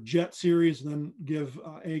our jet series and then give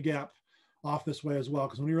A gap off this way as well.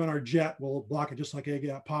 Because when we run our jet, we'll block it just like A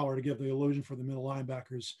gap power to give the illusion for the middle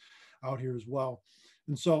linebackers out here as well.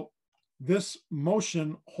 And so this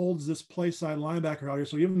motion holds this play side linebacker out here.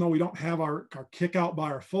 So even though we don't have our kick out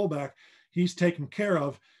by our fullback, he's taken care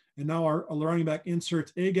of. And now our running back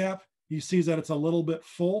inserts A gap. he sees that it's a little bit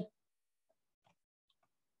full.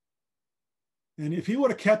 And if he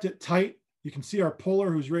would have kept it tight, you can see our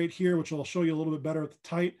puller who's right here, which I'll show you a little bit better at the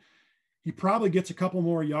tight. He probably gets a couple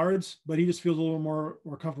more yards, but he just feels a little more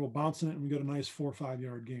comfortable bouncing it, and we get a nice 4 or 5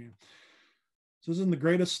 yard gain. So this isn't the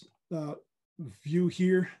greatest view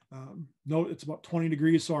here. Note it's about 20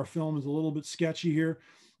 degrees, so our film is a little bit sketchy here,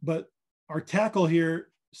 but our tackle here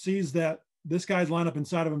sees that this guy's lined up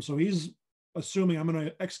inside of him, so he's assuming I'm going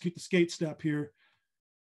to execute the skate step here.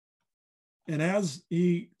 And as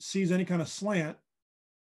he sees any kind of slant,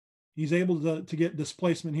 he's able to get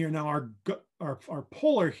displacement here. Now our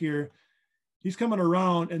puller here, he's coming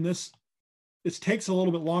around, and it takes a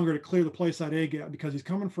little bit longer to clear the play side A gap because he's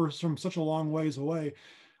coming from such a long ways away.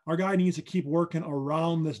 Our guy needs to keep working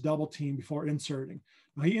around this double team before inserting.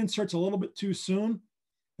 Now he inserts a little bit too soon,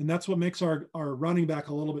 and that's what makes our running back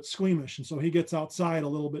a little bit squeamish. And so he gets outside a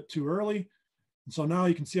little bit too early. And so now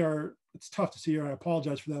you can see it's tough to see here. I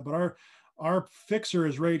apologize for that, but our fixer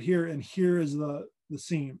is right here, and here is the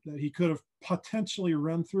seam that he could have potentially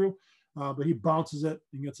run through, but he bounces it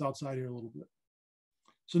and gets outside here a little bit.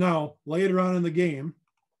 So now later on in the game,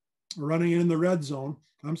 we're running in the red zone.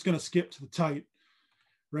 I'm just going to skip to the tight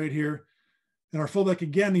right here. And our fullback,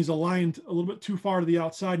 again, he's aligned a little bit too far to the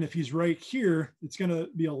outside. And if he's right here, it's going to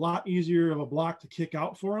be a lot easier of a block to kick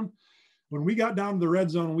out for him. When we got down to the red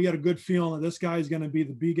zone, we had a good feeling that this guy is going to be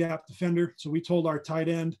the B gap defender. So we told our tight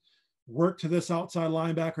end, work to this outside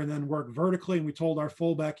linebacker and then work vertically. And we told our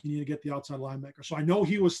fullback, you need to get the outside linebacker. So I know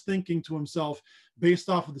he was thinking to himself, based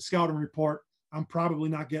off of the scouting report, I'm probably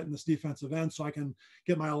not getting this defensive end, so I can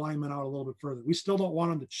get my alignment out a little bit further. We still don't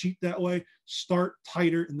want him to cheat that way. Start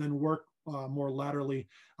tighter and then work more laterally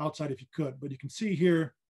outside if you could. But you can see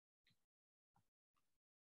here,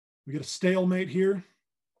 we get a stalemate here.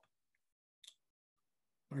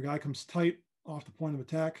 Our guy comes tight off the point of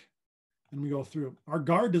attack, and we go through. Our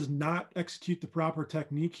guard does not execute the proper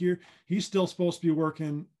technique here. He's still supposed to be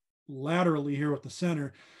working laterally here with the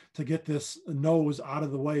center to get this nose out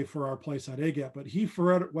of the way for our play side A gap. But he,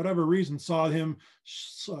 for whatever reason, saw him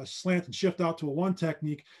slant and shift out to a one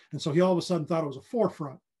technique. And so he all of a sudden thought it was a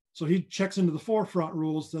forefront. So he checks into the forefront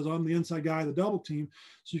rules, says I'm the inside guy of the double team.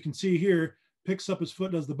 So you can see here, picks up his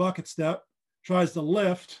foot, does the bucket step, tries to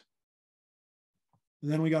lift.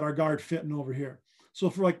 And then we got our guard fitting over here. So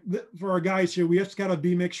for our guys here, we just got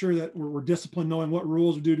to make sure that we're disciplined, knowing what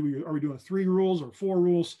rules we do. Are we doing 3 rules or 4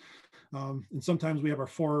 rules? And sometimes we have our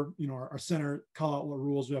 4, our center call out what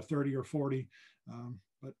rules. We have 30 or 40.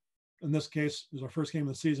 But in this case, it was our first game of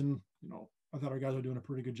the season. I thought our guys were doing a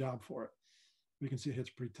pretty good job for it. We can see it hits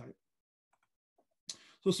pretty tight.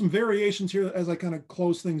 So some variations here as I kind of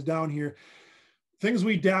close things down here. Things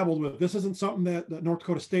we dabbled with. This isn't something that North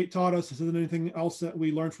Dakota State taught us. This isn't anything else that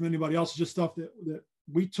we learned from anybody else. It's just stuff that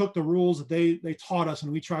we took the rules that they taught us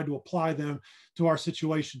and we tried to apply them to our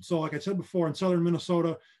situation. So like I said before, in southern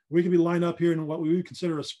Minnesota, we could be lined up here in what we would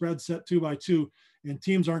consider a spread set 2x2, and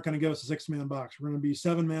teams aren't going to give us a 6-man box. We're going to be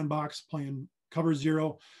 7-man box playing cover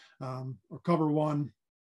 0 or cover 1.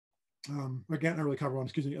 Again, not really cover 1,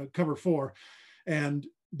 excuse me, cover 4. And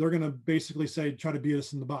they're going to basically try to beat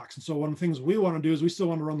us in the box. And so one of the things we want to do is we still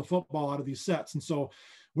want to run the football out of these sets. And so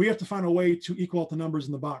we have to find a way to equal out the numbers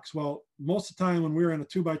in the box. Well, most of the time when we're in a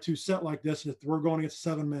 2x2 set like this, if we're going against a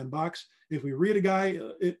 7-man box, if we read a guy,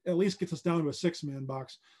 it at least gets us down to a 6-man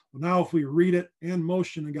box. Well, now if we read it and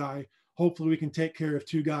motion a guy, hopefully we can take care of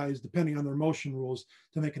 2 guys, depending on their motion rules,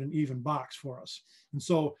 to make it an even box for us. And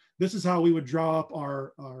so this is how we would draw up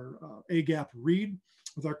our A-gap read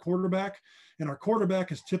with our quarterback. And our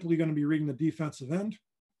quarterback is typically going to be reading the defensive end.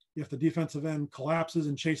 If the defensive end collapses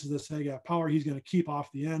and chases this A-gap power, he's going to keep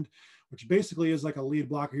off the end, which basically is like a lead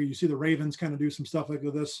blocker here. You see the Ravens kind of do some stuff like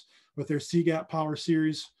this with their C-gap power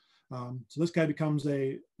series. So this guy becomes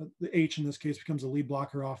the H in this case becomes a lead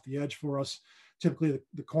blocker off the edge for us. Typically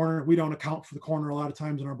the corner, we don't account for the corner a lot of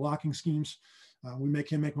times in our blocking schemes. We make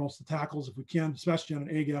him make most of the tackles if we can, especially on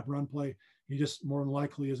an A-gap run play. He just more than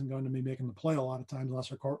likely isn't going to be making the play a lot of times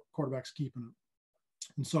unless our quarterback's keeping it.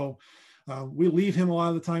 And so we leave him a lot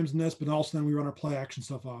of the times in this, but also then we run our play action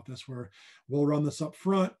stuff off this, where we'll run this up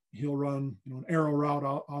front. He'll run an arrow route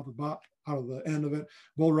out of the end of it.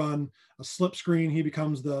 We'll run a slip screen. He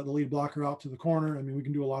becomes the lead blocker out to the corner. I mean, we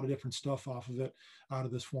can do a lot of different stuff off of it out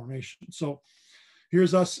of this formation. So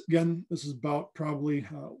here's us again. This is about probably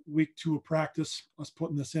week 2 of practice, us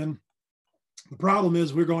putting this in. The problem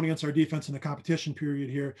is we're going against our defense in a competition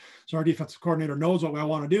period here. So our defensive coordinator knows what I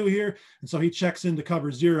want to do here. And so he checks into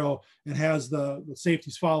cover 0 and has the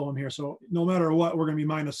safeties follow him here. So no matter what, we're going to be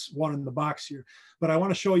 -1 in the box here. But I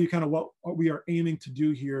want to show you kind of what we are aiming to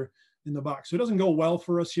do here in the box. So it doesn't go well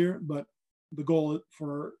for us here, but the goal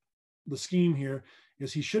for the scheme here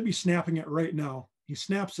is he should be snapping it right now. He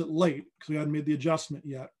snaps it late because we hadn't made the adjustment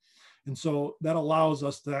yet. And so that allows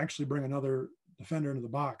us to actually bring another defender into the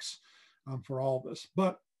box for all of this.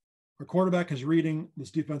 But our quarterback is reading this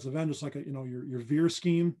defensive end just like your veer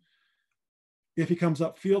scheme. If he comes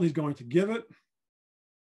upfield, he's going to give it.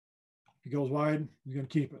 If he goes wide, he's going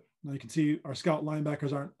to keep it. Now you can see our scout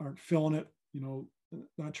linebackers aren't filling it,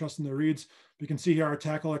 not trusting their reads. But you can see here our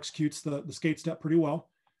tackle executes the skate step pretty well.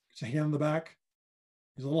 It's a hand in the back.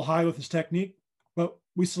 He's a little high with his technique, but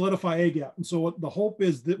we solidify A gap. And so what the hope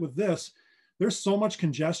is that with this, there's so much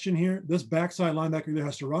congestion here. This backside linebacker either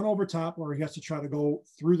has to run over top or he has to try to go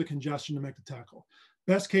through the congestion to make the tackle.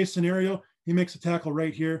 Best case scenario, he makes a tackle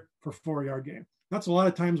right here for 4-yard gain. That's a lot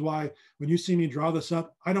of times why when you see me draw this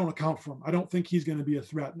up, I don't account for him. I don't think he's going to be a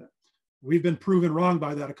threat in it. We've been proven wrong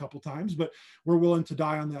by that a couple of times, but we're willing to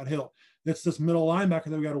die on that hill. It's this middle linebacker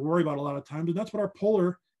that we got to worry about a lot of times. And that's what our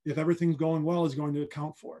puller, if everything's going well, is going to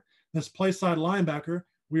account for. This play side linebacker,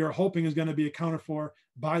 we are hoping is going to be accounted for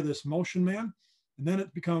by this motion man. And then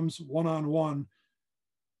it becomes one-on-one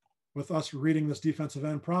with us reading this defensive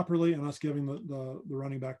end properly and us giving the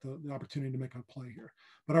running back the opportunity to make a play here.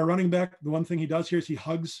 But our running back, the one thing he does here is he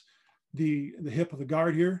hugs the hip of the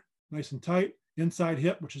guard here, nice and tight, inside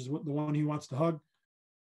hip, which is the one he wants to hug.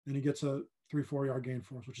 And he gets a 3-4 yard gain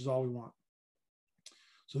for us, which is all we want.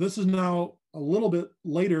 So this is now a little bit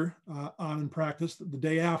later on in practice, the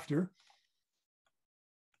day after.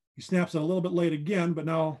 He snaps it a little bit late again, but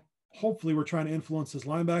now hopefully we're trying to influence this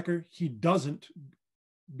linebacker. He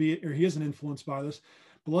isn't influenced by this,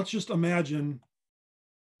 but let's just imagine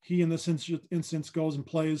he in this instance goes and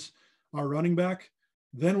plays our running back.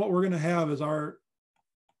 Then what we're going to have is our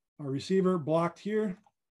receiver blocked here.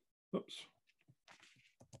 Oops.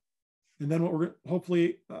 And then what we're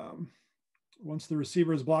hopefully, once the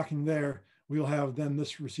receiver is blocking there, we'll have then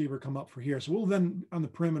this receiver come up for here. So we'll then on the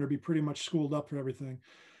perimeter be pretty much schooled up for everything.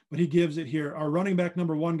 But he gives it here. Our running back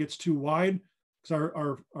number 1 gets too wide. So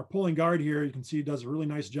our pulling guard here, you can see does a really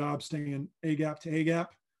nice job staying A gap to A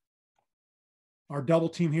gap. Our double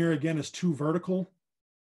team here again is too vertical.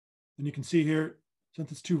 And you can see here,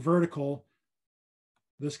 since it's too vertical,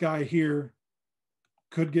 this guy here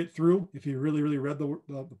could get through if he really, really read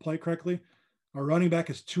the play correctly. Our running back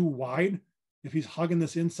is too wide. If he's hugging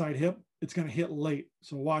this inside hip, it's going to hit late.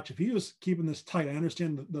 So watch, if he was keeping this tight, I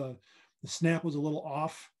understand the snap was a little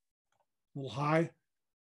off, a little high.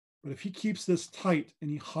 But if he keeps this tight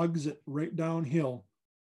and he hugs it right downhill,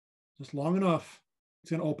 just long enough,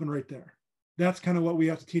 it's going to open right there. That's kind of what we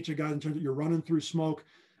have to teach you guys in terms of you're running through smoke,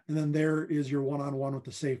 and then there is your one-on-one with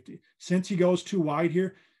the safety. Since he goes too wide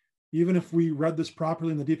here, even if we read this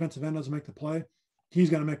properly and the defensive end doesn't make the play, he's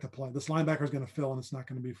going to make the play. This linebacker is going to fill, and it's not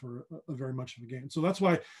going to be for a very much of a gain. So that's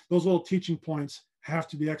why those little teaching points have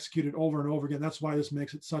to be executed over and over again. That's why this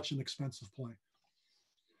makes it such an expensive play.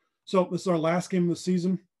 So this is our last game of the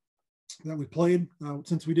season that we played.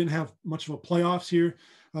 Since we didn't have much of a playoffs here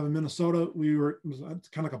in Minnesota, it was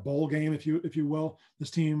kind of like a bowl game, if you will.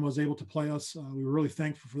 This team was able to play us. We were really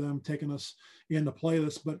thankful for them taking us in to play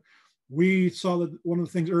this. But we saw that one of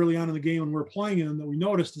the things early on in the game when we were playing them that we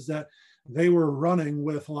noticed is that they were running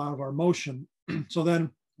with a lot of our motion. So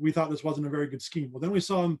then we thought this wasn't a very good scheme. Well, then we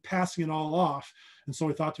saw them passing it all off. And so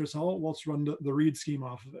we thought to ourselves, well, let's run the read scheme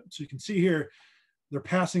off of it. So you can see here, they're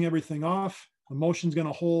passing everything off. The motion's going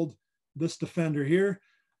to hold this defender here.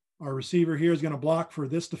 Our receiver here is going to block for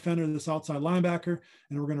this defender, this outside linebacker,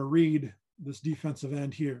 and we're going to read this defensive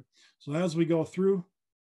end here. So as we go through,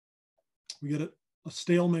 we get a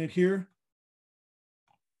stalemate here.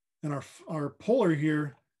 And our puller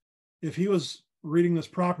here, if he was reading this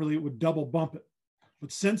properly, it would double bump it.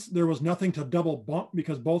 But since there was nothing to double bump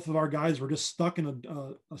because both of our guys were just stuck in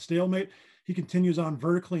a stalemate, he continues on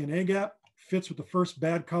vertically in A gap, fits with the first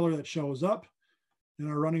bad color that shows up, and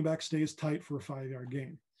our running back stays tight for a 5-yard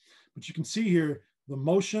gain. But you can see here, the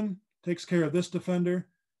motion takes care of this defender.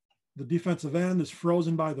 The defensive end is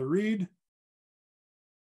frozen by the read,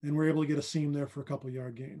 and we're able to get a seam there for a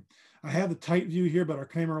couple-yard gain. I had the tight view here, but our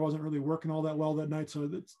camera wasn't really working all that well that night, so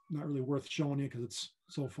it's not really worth showing you because it's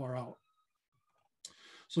so far out.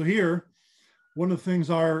 So here, one of the things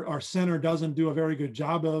our center doesn't do a very good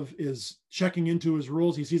job of is checking into his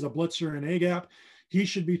rules. He sees a blitzer in A gap. He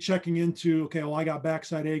should be checking into, okay, well, I got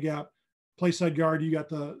backside A gap, play side guard, you got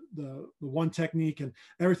the one technique, and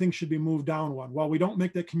everything should be moved down one. Well, we don't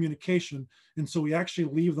make that communication, and so we actually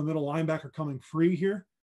leave the middle linebacker coming free here.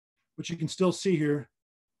 But you can still see here,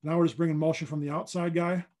 now we're just bringing motion from the outside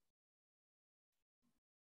guy.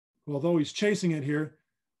 Although he's chasing it here,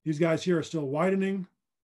 these guys here are still widening.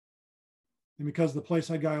 And because the play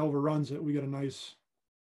side guy overruns it, we get a nice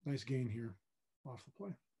gain here off the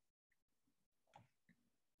play.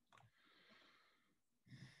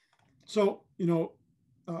 So,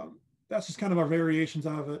 that's just kind of our variations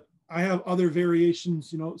out of it. I have other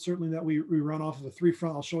variations, certainly that we run off of a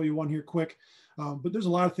 3-front. I'll show you one here quick. But there's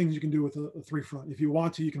a lot of things you can do with a 3-front. If you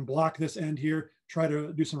want to, you can block this end here, try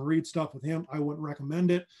to do some read stuff with him. I wouldn't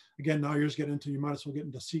recommend it. Again, now you're just getting into, you might as well get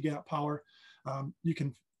into C-gap power. You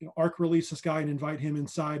can arc release this guy and invite him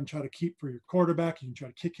inside and try to keep for your quarterback. You can try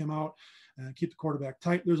to kick him out and keep the quarterback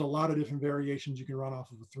tight. There's a lot of different variations you can run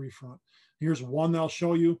off of a 3-front. Here's one that I'll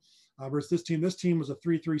show you. Versus this team. This team was a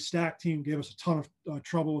 3-3 stack team, gave us a ton of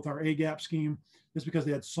trouble with our A-gap scheme just because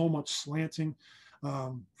they had so much slanting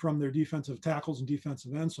from their defensive tackles and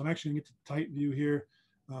defensive ends. So I'm actually going to get to the tight view here.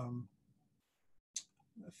 I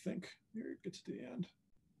think here it gets to the end.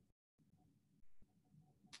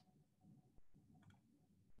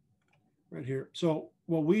 Right here. So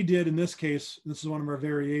what we did in this case, this is one of our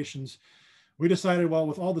variations, we decided, well,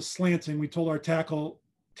 with all the slanting, we told our tackle,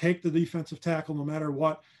 take the defensive tackle no matter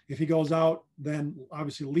what. If he goes out, then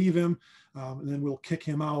obviously leave him, and then we'll kick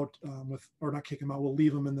him out or not kick him out, we'll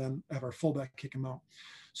leave him and then have our fullback kick him out.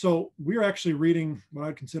 So we're actually reading what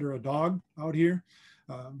I'd consider a dog out here.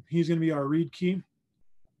 He's going to be our read key.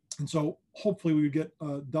 And so hopefully we would get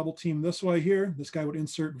a double team this way here. This guy would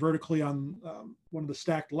insert vertically on one of the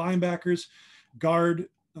stacked linebackers. Guard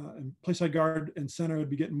and play side guard and center would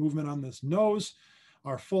be getting movement on this nose.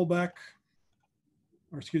 Our fullback,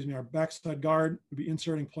 our backside guard would be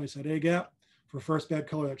inserting play side A gap for first bad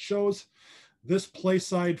color that shows. This play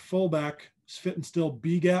side fullback is fitting still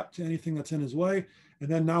B gap to anything that's in his way. And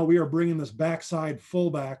then now we are bringing this backside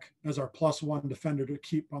fullback as our +1 defender to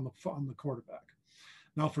keep on the quarterback.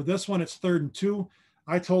 Now for this one, it's 3rd and 2.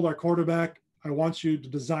 I told our quarterback, I want you to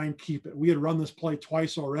design keep it. We had run this play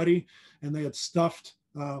twice already, and they had stuffed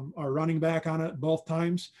our running back on it both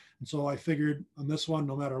times. And so I figured on this one,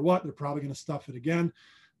 no matter what, they're probably going to stuff it again.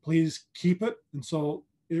 Please keep it. And so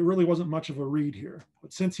it really wasn't much of a read here.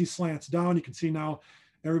 But since he slants down, you can see now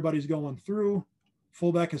everybody's going through.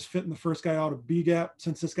 Fullback is fitting the first guy out of B gap.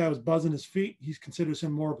 Since this guy was buzzing his feet, he considers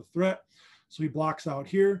him more of a threat. So he blocks out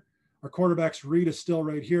here. Our quarterback's read is still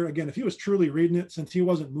right here. Again, if he was truly reading it, since he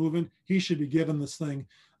wasn't moving, he should be given this thing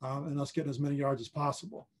and us getting as many yards as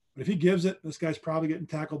possible. But if he gives it, this guy's probably getting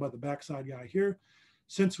tackled by the backside guy here.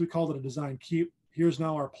 Since we called it a design keep, here's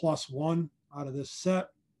now our +1 out of this set.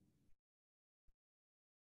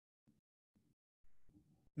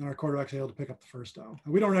 And our quarterback's able to pick up the first down.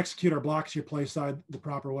 And we don't execute our blocks here play side the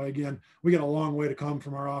proper way. Again, we get a long way to come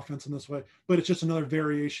from our offense in this way, but it's just another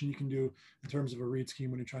variation you can do in terms of a read scheme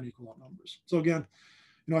when you're trying to equal out numbers. So again,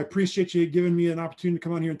 I appreciate you giving me an opportunity to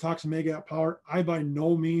come on here and talk some A-gap power. I by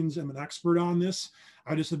no means am an expert on this.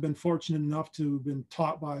 I just have been fortunate enough to have been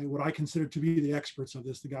taught by what I consider to be the experts of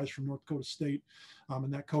this, the guys from North Dakota State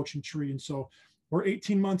and that coaching tree. And so we're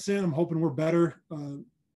 18 months in. I'm hoping we're better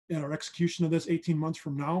in our execution of this 18 months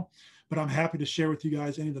from now, but I'm happy to share with you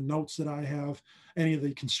guys any of the notes that I have, any of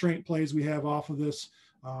the constraint plays we have off of this,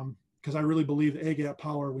 because I really believe the A-gap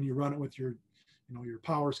power, when you run it with your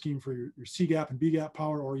power scheme for your C-gap and B-gap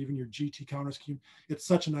power, or even your GT counter scheme, it's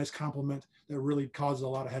such a nice complement that really causes a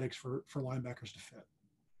lot of headaches for linebackers to fit.